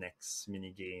to the next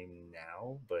mini game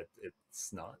now, but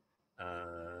it's not.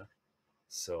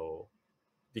 So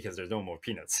because there's no more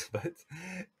peanuts. But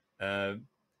uh,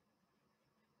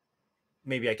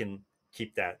 maybe I can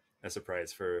keep that a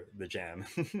surprise for the jam.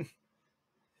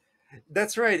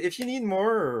 That's right. If you need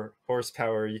more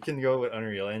horsepower, you can go with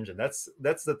Unreal Engine. That's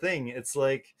the thing. It's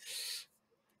like,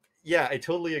 yeah, I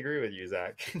totally agree with you,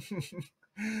 Zach.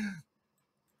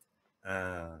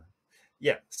 uh,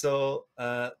 yeah. So,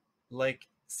 like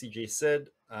CJ said,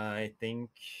 I think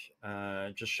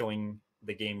just showing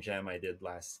the game jam I did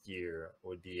last year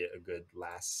would be a good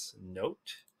last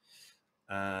note.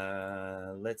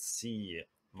 Let's see.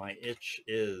 My itch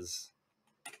is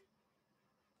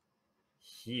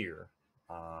here.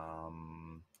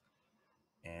 And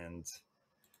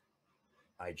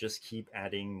I just keep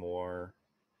adding more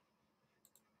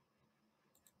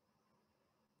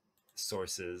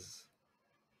sources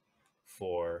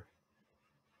for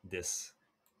this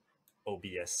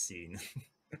OBS scene.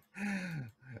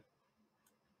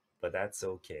 But that's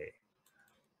okay.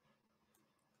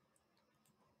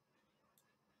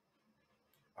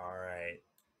 All right.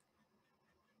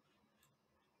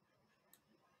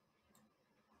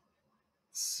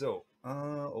 So,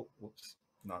 oh, whoops,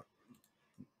 not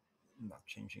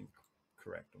changing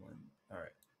correct one. All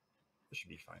right, this should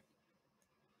be fine.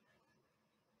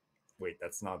 Wait,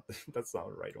 that's not that's not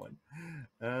the right one.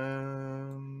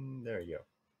 There you go.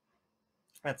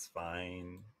 That's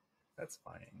fine. That's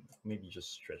fine. Maybe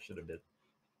just stretch it a bit.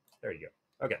 There you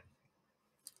go. Okay.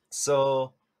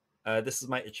 So, this is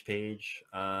my itch page.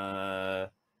 It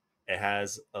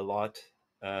has a lot.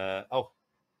 Oh,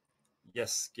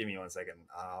 yes. Give me 1 second.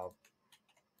 I'll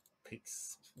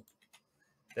paste.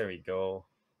 There we go.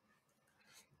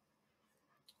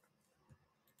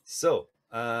 So,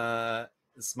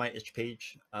 this is my itch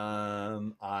page.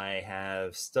 I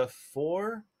have stuff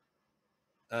for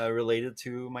related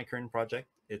to my current project.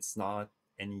 It's not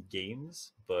any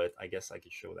games, but I guess I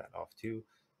could show that off too.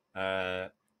 Uh,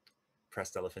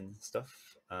 Pressed Elephant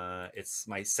stuff. It's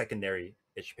my secondary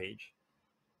itch page.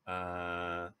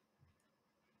 Uh,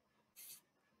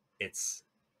 it's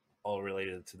all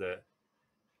related to the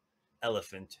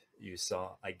elephant you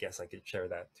saw. I guess I could share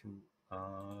that too.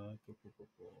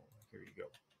 Here you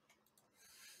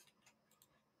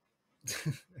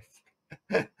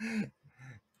go.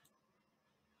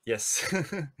 Yes.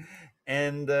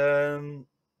 And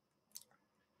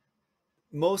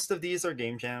most of these are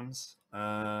game jams.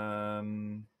 All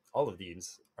of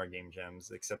these are game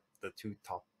jams except the two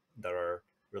top that are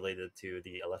related to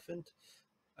the elephant.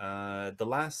 The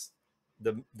last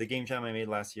the game jam I made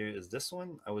last year is this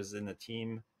one. I was in a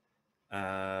team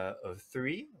of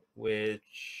three,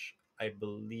 which I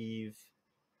believe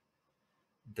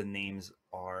the names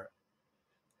are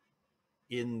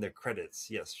in the credits.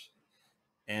 Yes,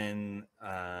 and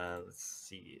let's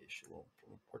see, she will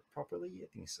report properly. I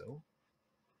think so.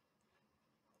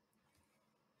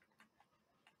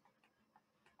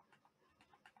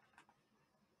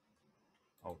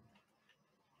 Oh,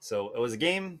 so it was a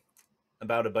game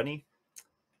about a bunny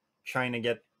trying to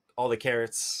get all the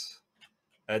carrots.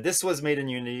 This was made in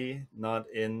Unity, not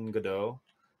in Godot.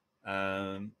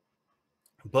 Um,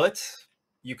 but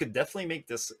you could definitely make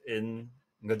this in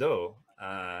Godot.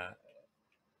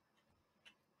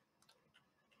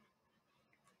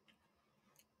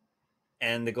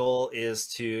 And the goal is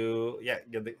to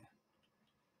get the.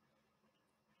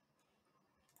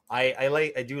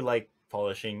 I do like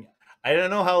polishing. I don't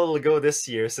know how it'll go this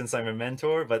year since I'm a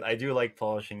mentor, but I do like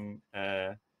polishing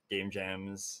game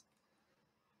jams.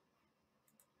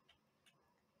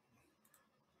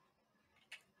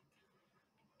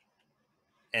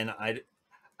 And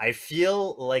I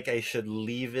feel like I should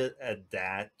leave it at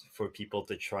that for people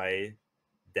to try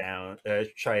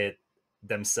it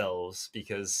themselves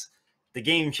because the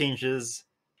game changes.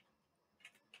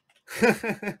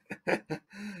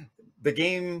 The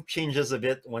game changes a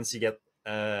bit once you get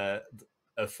a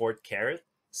fourth carrot.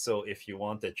 So if you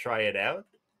want to try it out,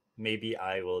 maybe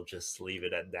I will just leave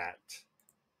it at that.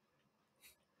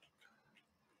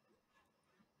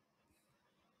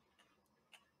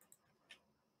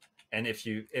 And if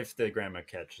the grandma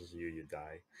catches you, you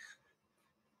die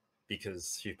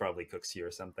because she probably cooks you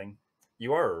or something.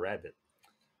 You are a rabbit.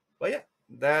 But yeah,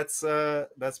 that's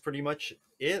pretty much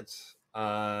it.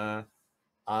 I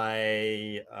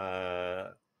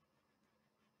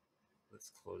Let's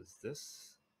close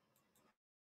this.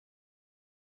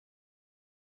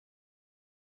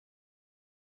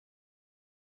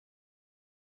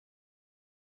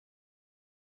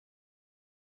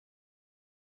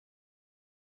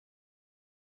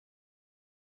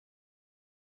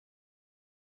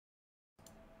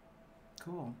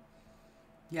 Cool.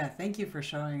 Yeah, thank you for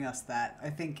showing us that. I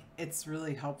think it's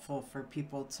really helpful for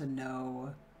people to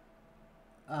know,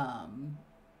 um,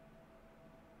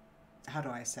 how do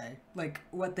I say, like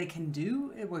what they can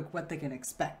do, like what they can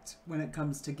expect when it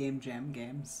comes to game jam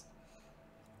games.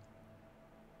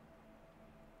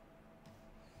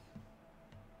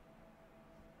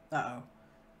 Uh oh.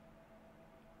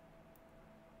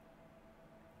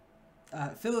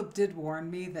 Philip did warn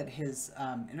me that his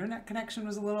internet connection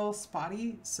was a little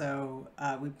spotty, so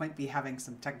we might be having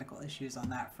some technical issues on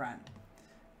that front.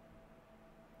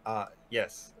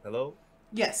 Yes. Hello.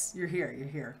 Yes, you're here. You're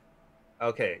here.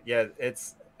 Okay. Yeah.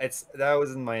 It's that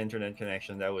wasn't my internet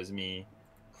connection. That was me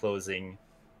closing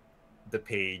the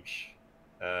page,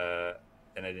 uh,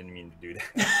 and I didn't mean to do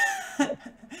that.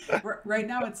 Right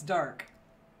now it's dark,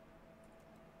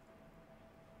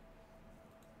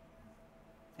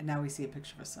 and now we see a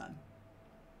picture of a sun.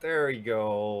 There we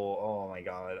go. Oh my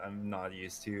god, I'm not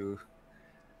used to.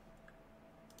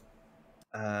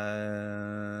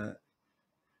 Uh,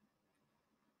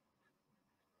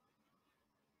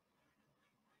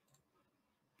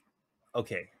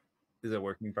 okay. Is it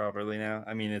working properly now?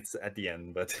 I mean, it's at the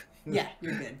end, but Yeah,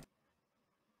 you're good.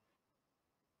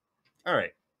 all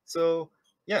right. So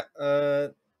yeah,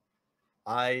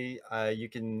 I you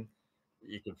can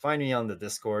find me on the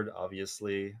Discord,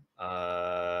 obviously.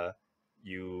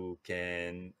 You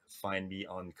can find me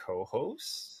on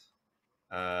co-host.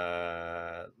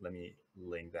 Let me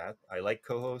link that. I like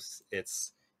co-hosts.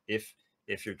 It's if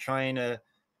if you're trying to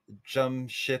jump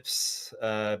ships,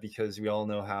 because we all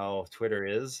know how Twitter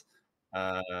is.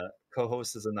 Uh,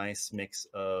 co-host is a nice mix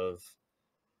of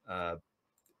uh,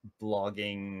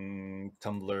 blogging,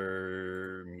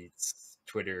 Tumblr meets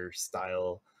Twitter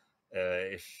style.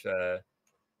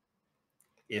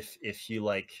 If you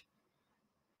like,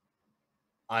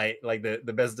 I like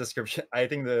the best description. I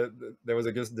think there was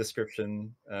a good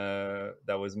description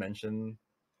that was mentioned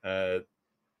uh,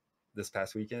 this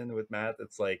past weekend with Matt.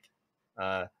 It's like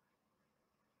uh,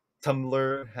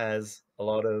 Tumblr has a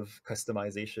lot of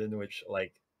customization, which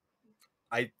like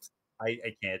I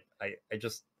I can't. I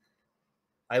just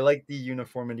I like the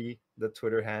uniformity that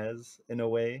Twitter has in a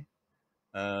way.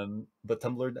 But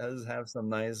Tumblr does have some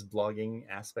nice blogging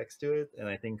aspects to it, and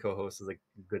I think co-host is a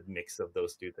good mix of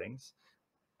those two things.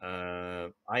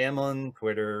 I am on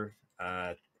Twitter.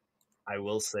 I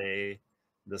will say,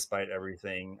 despite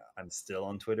everything, I'm still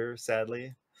on Twitter.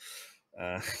 Sadly,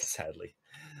 sadly,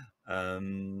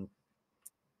 um,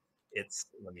 it's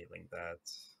let me link that.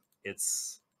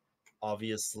 It's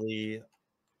obviously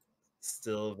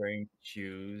still very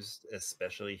used,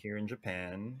 especially here in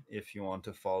Japan, if you want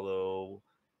to follow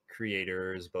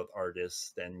creators, both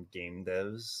artists and game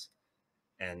devs,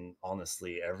 and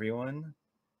honestly, everyone.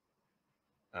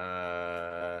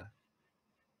 Uh,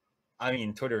 I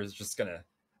mean, Twitter is just gonna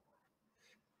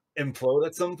implode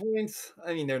at some point.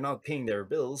 I mean, they're not paying their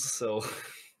bills, so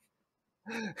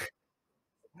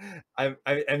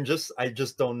I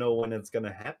just don't know when it's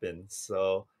gonna happen.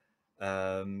 So,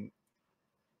 um,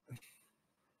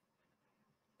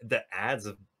 the ads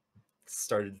have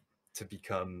started to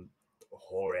become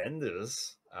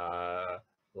horrendous.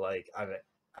 Like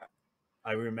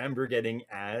I remember getting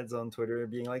ads on Twitter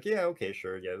being like, yeah, okay,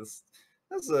 sure, yeah,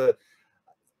 that's a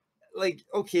like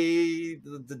okay,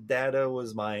 the data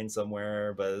was mine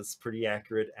somewhere, but it's pretty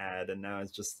accurate ad, and now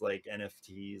it's just like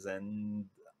NFTs, and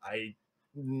I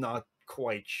not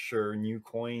quite sure new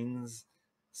coins,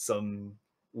 some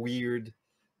weird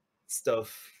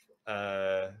stuff.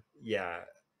 Yeah.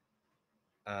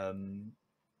 Um,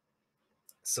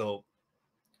 so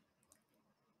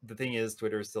the thing is,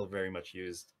 Twitter is still very much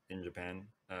used in Japan.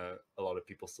 A lot of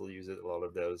people still use it. A lot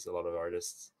of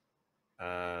artists.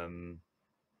 Um,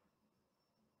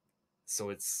 so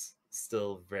it's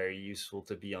still very useful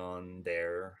to be on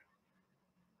there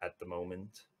at the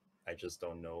moment. I just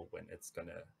don't know when it's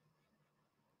gonna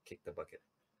kick the bucket.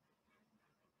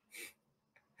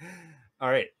 All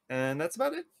right, and that's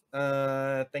about it.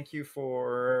 Thank you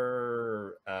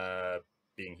for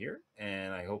being here,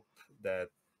 and I hope that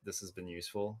this has been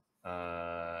useful.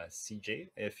 CJ,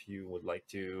 if you would like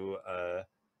to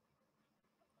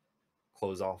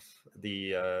close off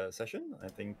the session, I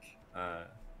think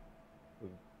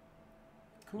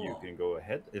you Cool. can go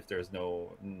ahead if there's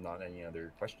not any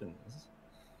other questions.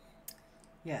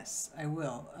 Yes, I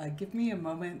will. Give me a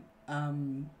moment.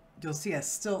 You'll see a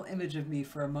still image of me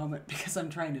for a moment because I'm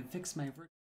trying to fix my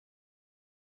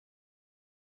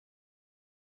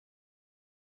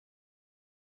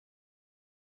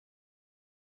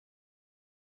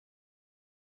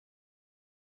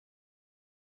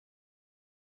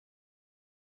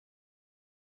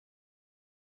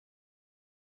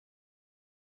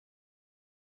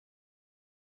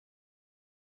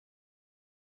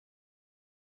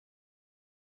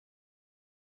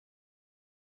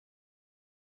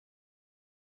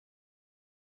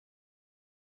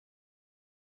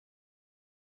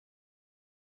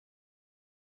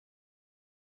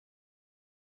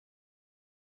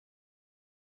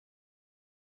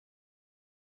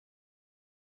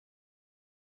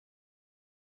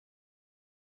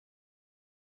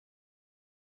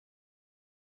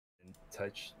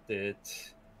touched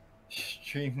it.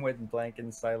 Stream went blank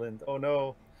and silent. Oh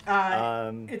no. Uh,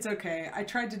 Um, it's okay. I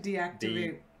tried to the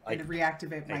deactivate and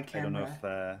reactivate my I don't know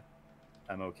camera. if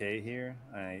I'm okay here.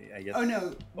 I guess. Oh no,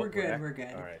 Oh, we're we're good. back. We're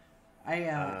good. All right. I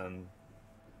Um,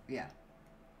 yeah.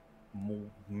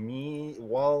 me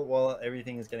while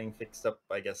everything is getting fixed up,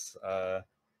 I guess.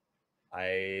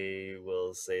 I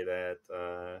will say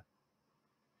that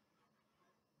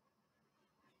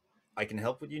I can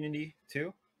help with Unity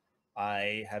too.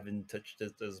 I haven't touched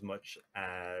it as much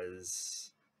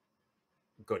as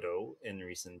Godot in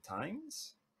recent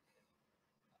times,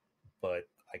 but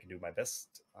I can do my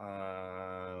best.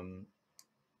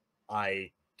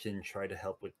 I can try to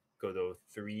help with Godot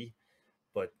 3,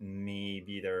 but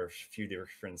maybe there are a few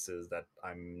differences that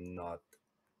I'm not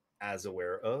as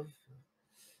aware of.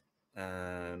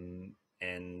 And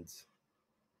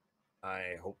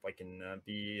I hope I can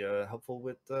be helpful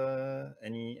with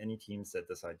any teams that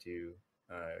decide to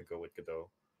go with Godot.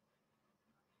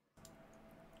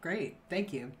 Great.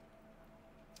 Thank you.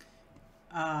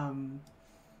 Um,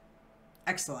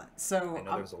 excellent. I So,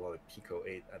 know there's a lot of Pico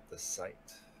 8 at the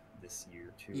site this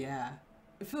year too. yeah.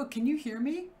 Phil, can you hear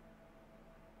me?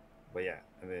 But yeah,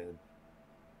 I mean,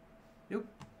 Nope.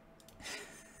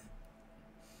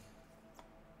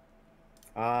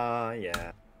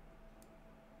 yeah.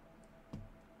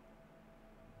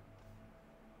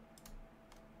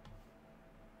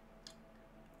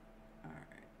 All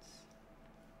right.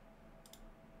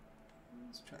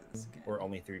 Let's try this again. We're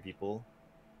only 3 people,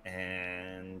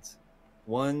 and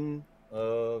one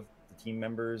of the team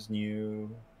members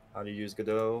knew how to use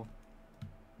Godot,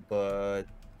 but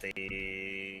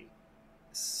they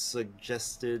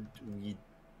suggested we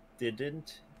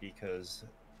didn't because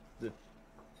the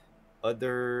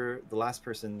last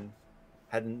person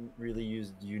hadn't really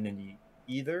used Unity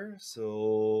either,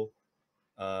 so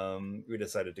we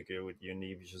decided to go with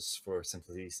Unity just for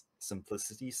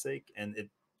simplicity's sake, and it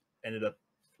ended up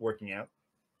working out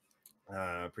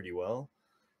pretty well.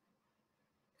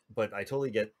 But I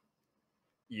totally get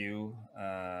you.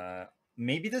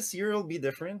 Maybe this year will be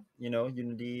different. You know,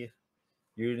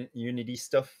 Unity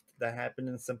stuff that happened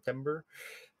in September.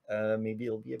 Maybe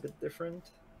it'll be a bit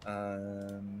different.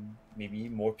 Maybe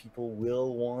more people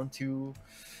will want to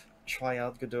try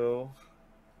out Godot.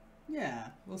 Yeah,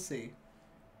 we'll see.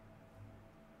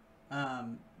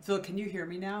 Phil, can you hear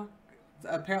me now?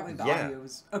 Apparently the Yeah. audio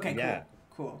was okay. Yeah.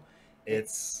 Cool.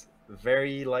 It's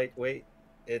very lightweight.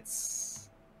 It's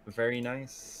very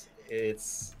nice.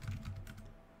 It's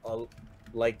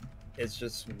like it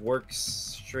just works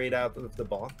straight out of the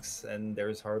box, and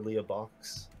there's hardly a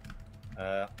box.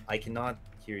 I cannot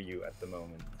hear you at the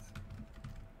moment.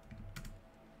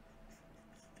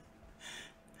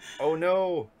 Oh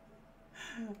no!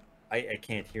 I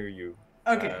can't hear you.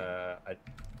 Okay.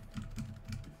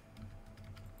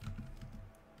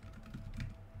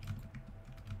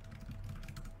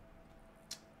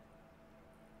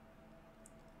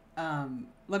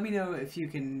 Let me know if you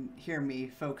can hear me,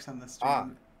 folks, on the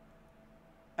stream.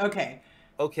 Okay.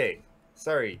 Okay.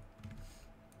 Sorry.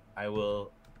 I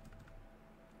will.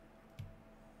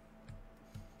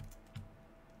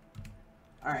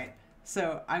 All right.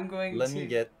 So I'm going Let to. me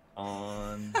get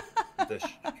on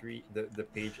the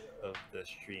page of the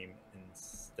stream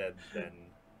instead. Then.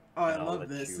 Oh, I love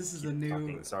this. This is a new.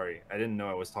 Talking. Sorry, I didn't know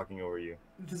I was talking over you.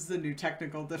 This is a new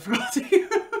technical difficulty.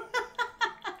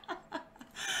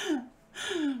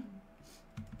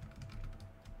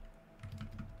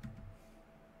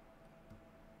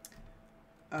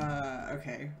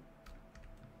 Okay.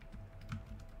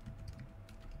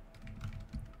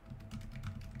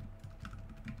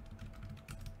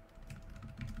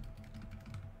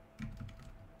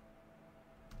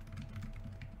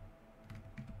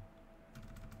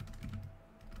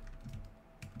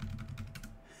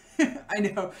 I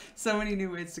know, so many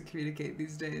new ways to communicate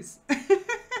these days.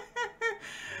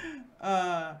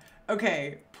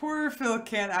 Okay, poor Phil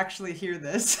can't actually hear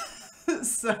this,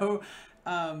 so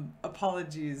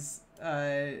apologies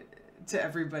to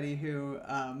everybody who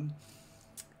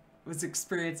was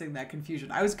experiencing that confusion.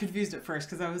 I was confused at first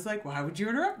because I was like, why would you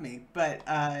interrupt me? But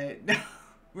no,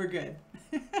 we're good.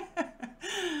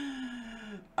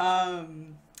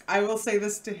 I will say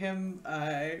this to him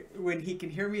when he can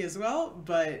hear me as well,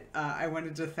 but I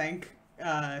wanted to thank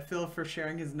Phil for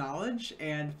sharing his knowledge,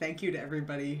 and thank you to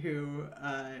everybody who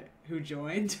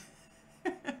joined.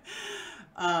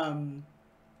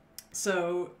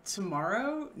 So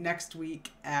tomorrow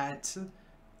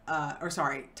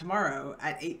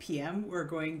at 8 p.m. we're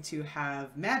going to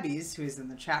have Mabbies, who is in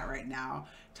the chat right now,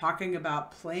 talking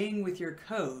about playing with your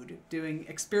code, doing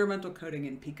experimental coding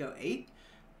in Pico 8.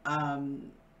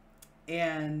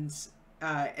 and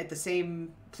at the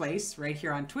same place right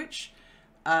here on Twitch.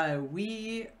 I'm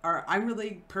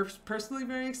really personally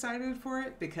very excited for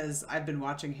it because I've been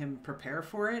watching him prepare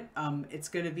for it. It's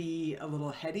going to be a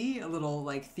little heady, a little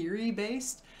like theory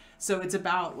based. So it's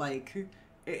about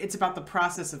the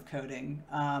process of coding,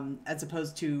 as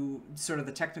opposed to sort of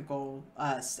the technical.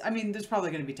 I mean, there's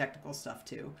probably going to be technical stuff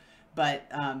too, but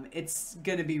it's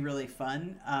going to be really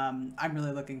fun. I'm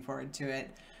really looking forward to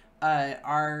it.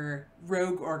 Our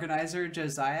rogue organizer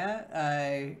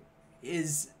Josiah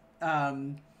is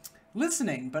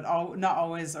listening, but not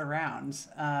always around.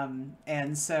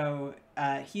 And so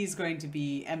he's going to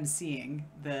be emceeing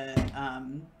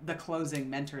the closing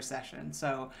mentor session.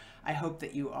 So I hope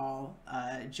that you all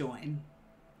join.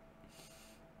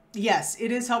 Yes,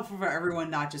 it is helpful for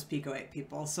everyone, not just Pico 8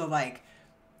 people. So like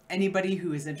anybody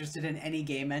who is interested in any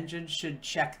game engine should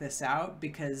check this out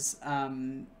because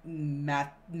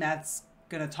Matt's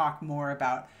going to talk more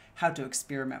about how to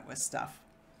experiment with stuff.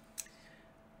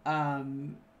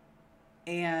 And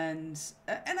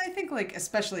I think like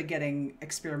especially getting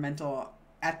experimental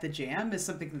at the jam is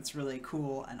something that's really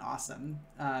cool and awesome.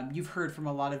 You've heard from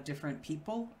a lot of different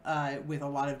people with a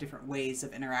lot of different ways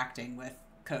of interacting with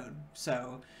code.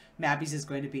 So Mabby's is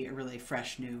going to be a really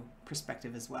fresh new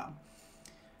perspective as well.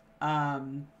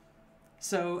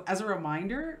 So as a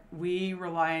reminder, we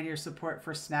rely on your support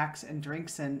for snacks and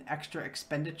drinks and extra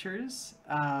expenditures.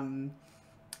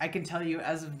 I can tell you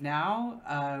as of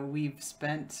now, we've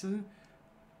spent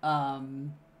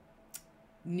Niman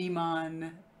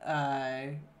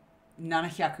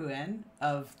 700 yen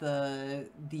of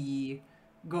the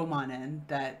gomanen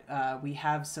that we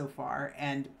have so far,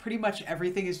 and pretty much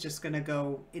everything is just going to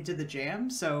go into the jam.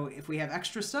 So if we have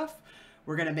extra stuff,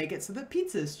 we're going to make it so that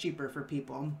pizza is cheaper for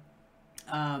people.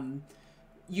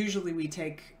 Usually we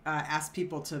ask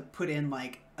people to put in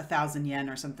like 1,000 yen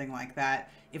or something like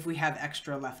that. If we have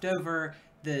extra left over,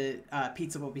 the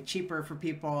pizza will be cheaper for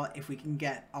people. If we can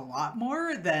get a lot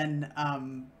more, then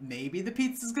maybe the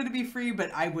pizza is going to be free,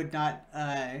 but I would not.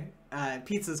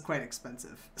 Pizza is quite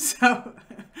expensive, so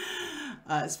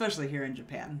especially here in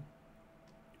Japan.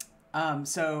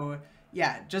 So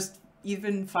yeah, just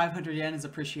even 500 yen is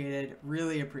appreciated.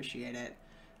 Really appreciate it.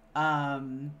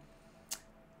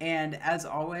 And as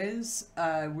always,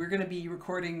 we're going to be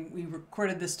recording, we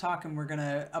recorded this talk and we're going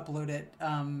to upload it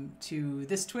to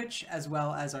this Twitch as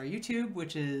well as our YouTube,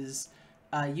 which is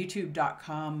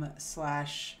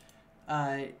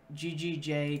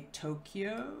youtube.com/GGJ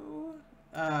Tokyo.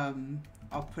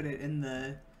 I'll put it in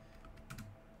the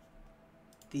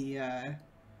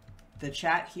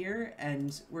chat here,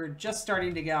 and we're just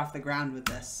starting to get off the ground with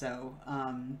this, so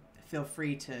feel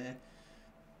free to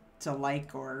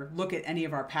like or look at any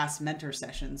of our past mentor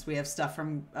sessions. We have stuff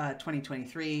from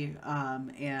 2023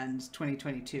 and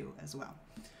 2022 as well.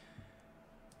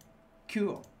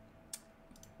 Cool.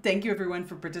 Thank you everyone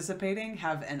for participating.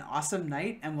 Have an awesome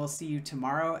night, and we'll see you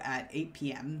tomorrow at 8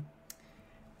 p.m.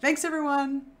 Thanks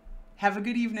everyone. Have a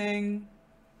good evening.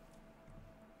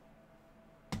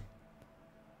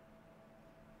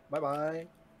 Bye-bye.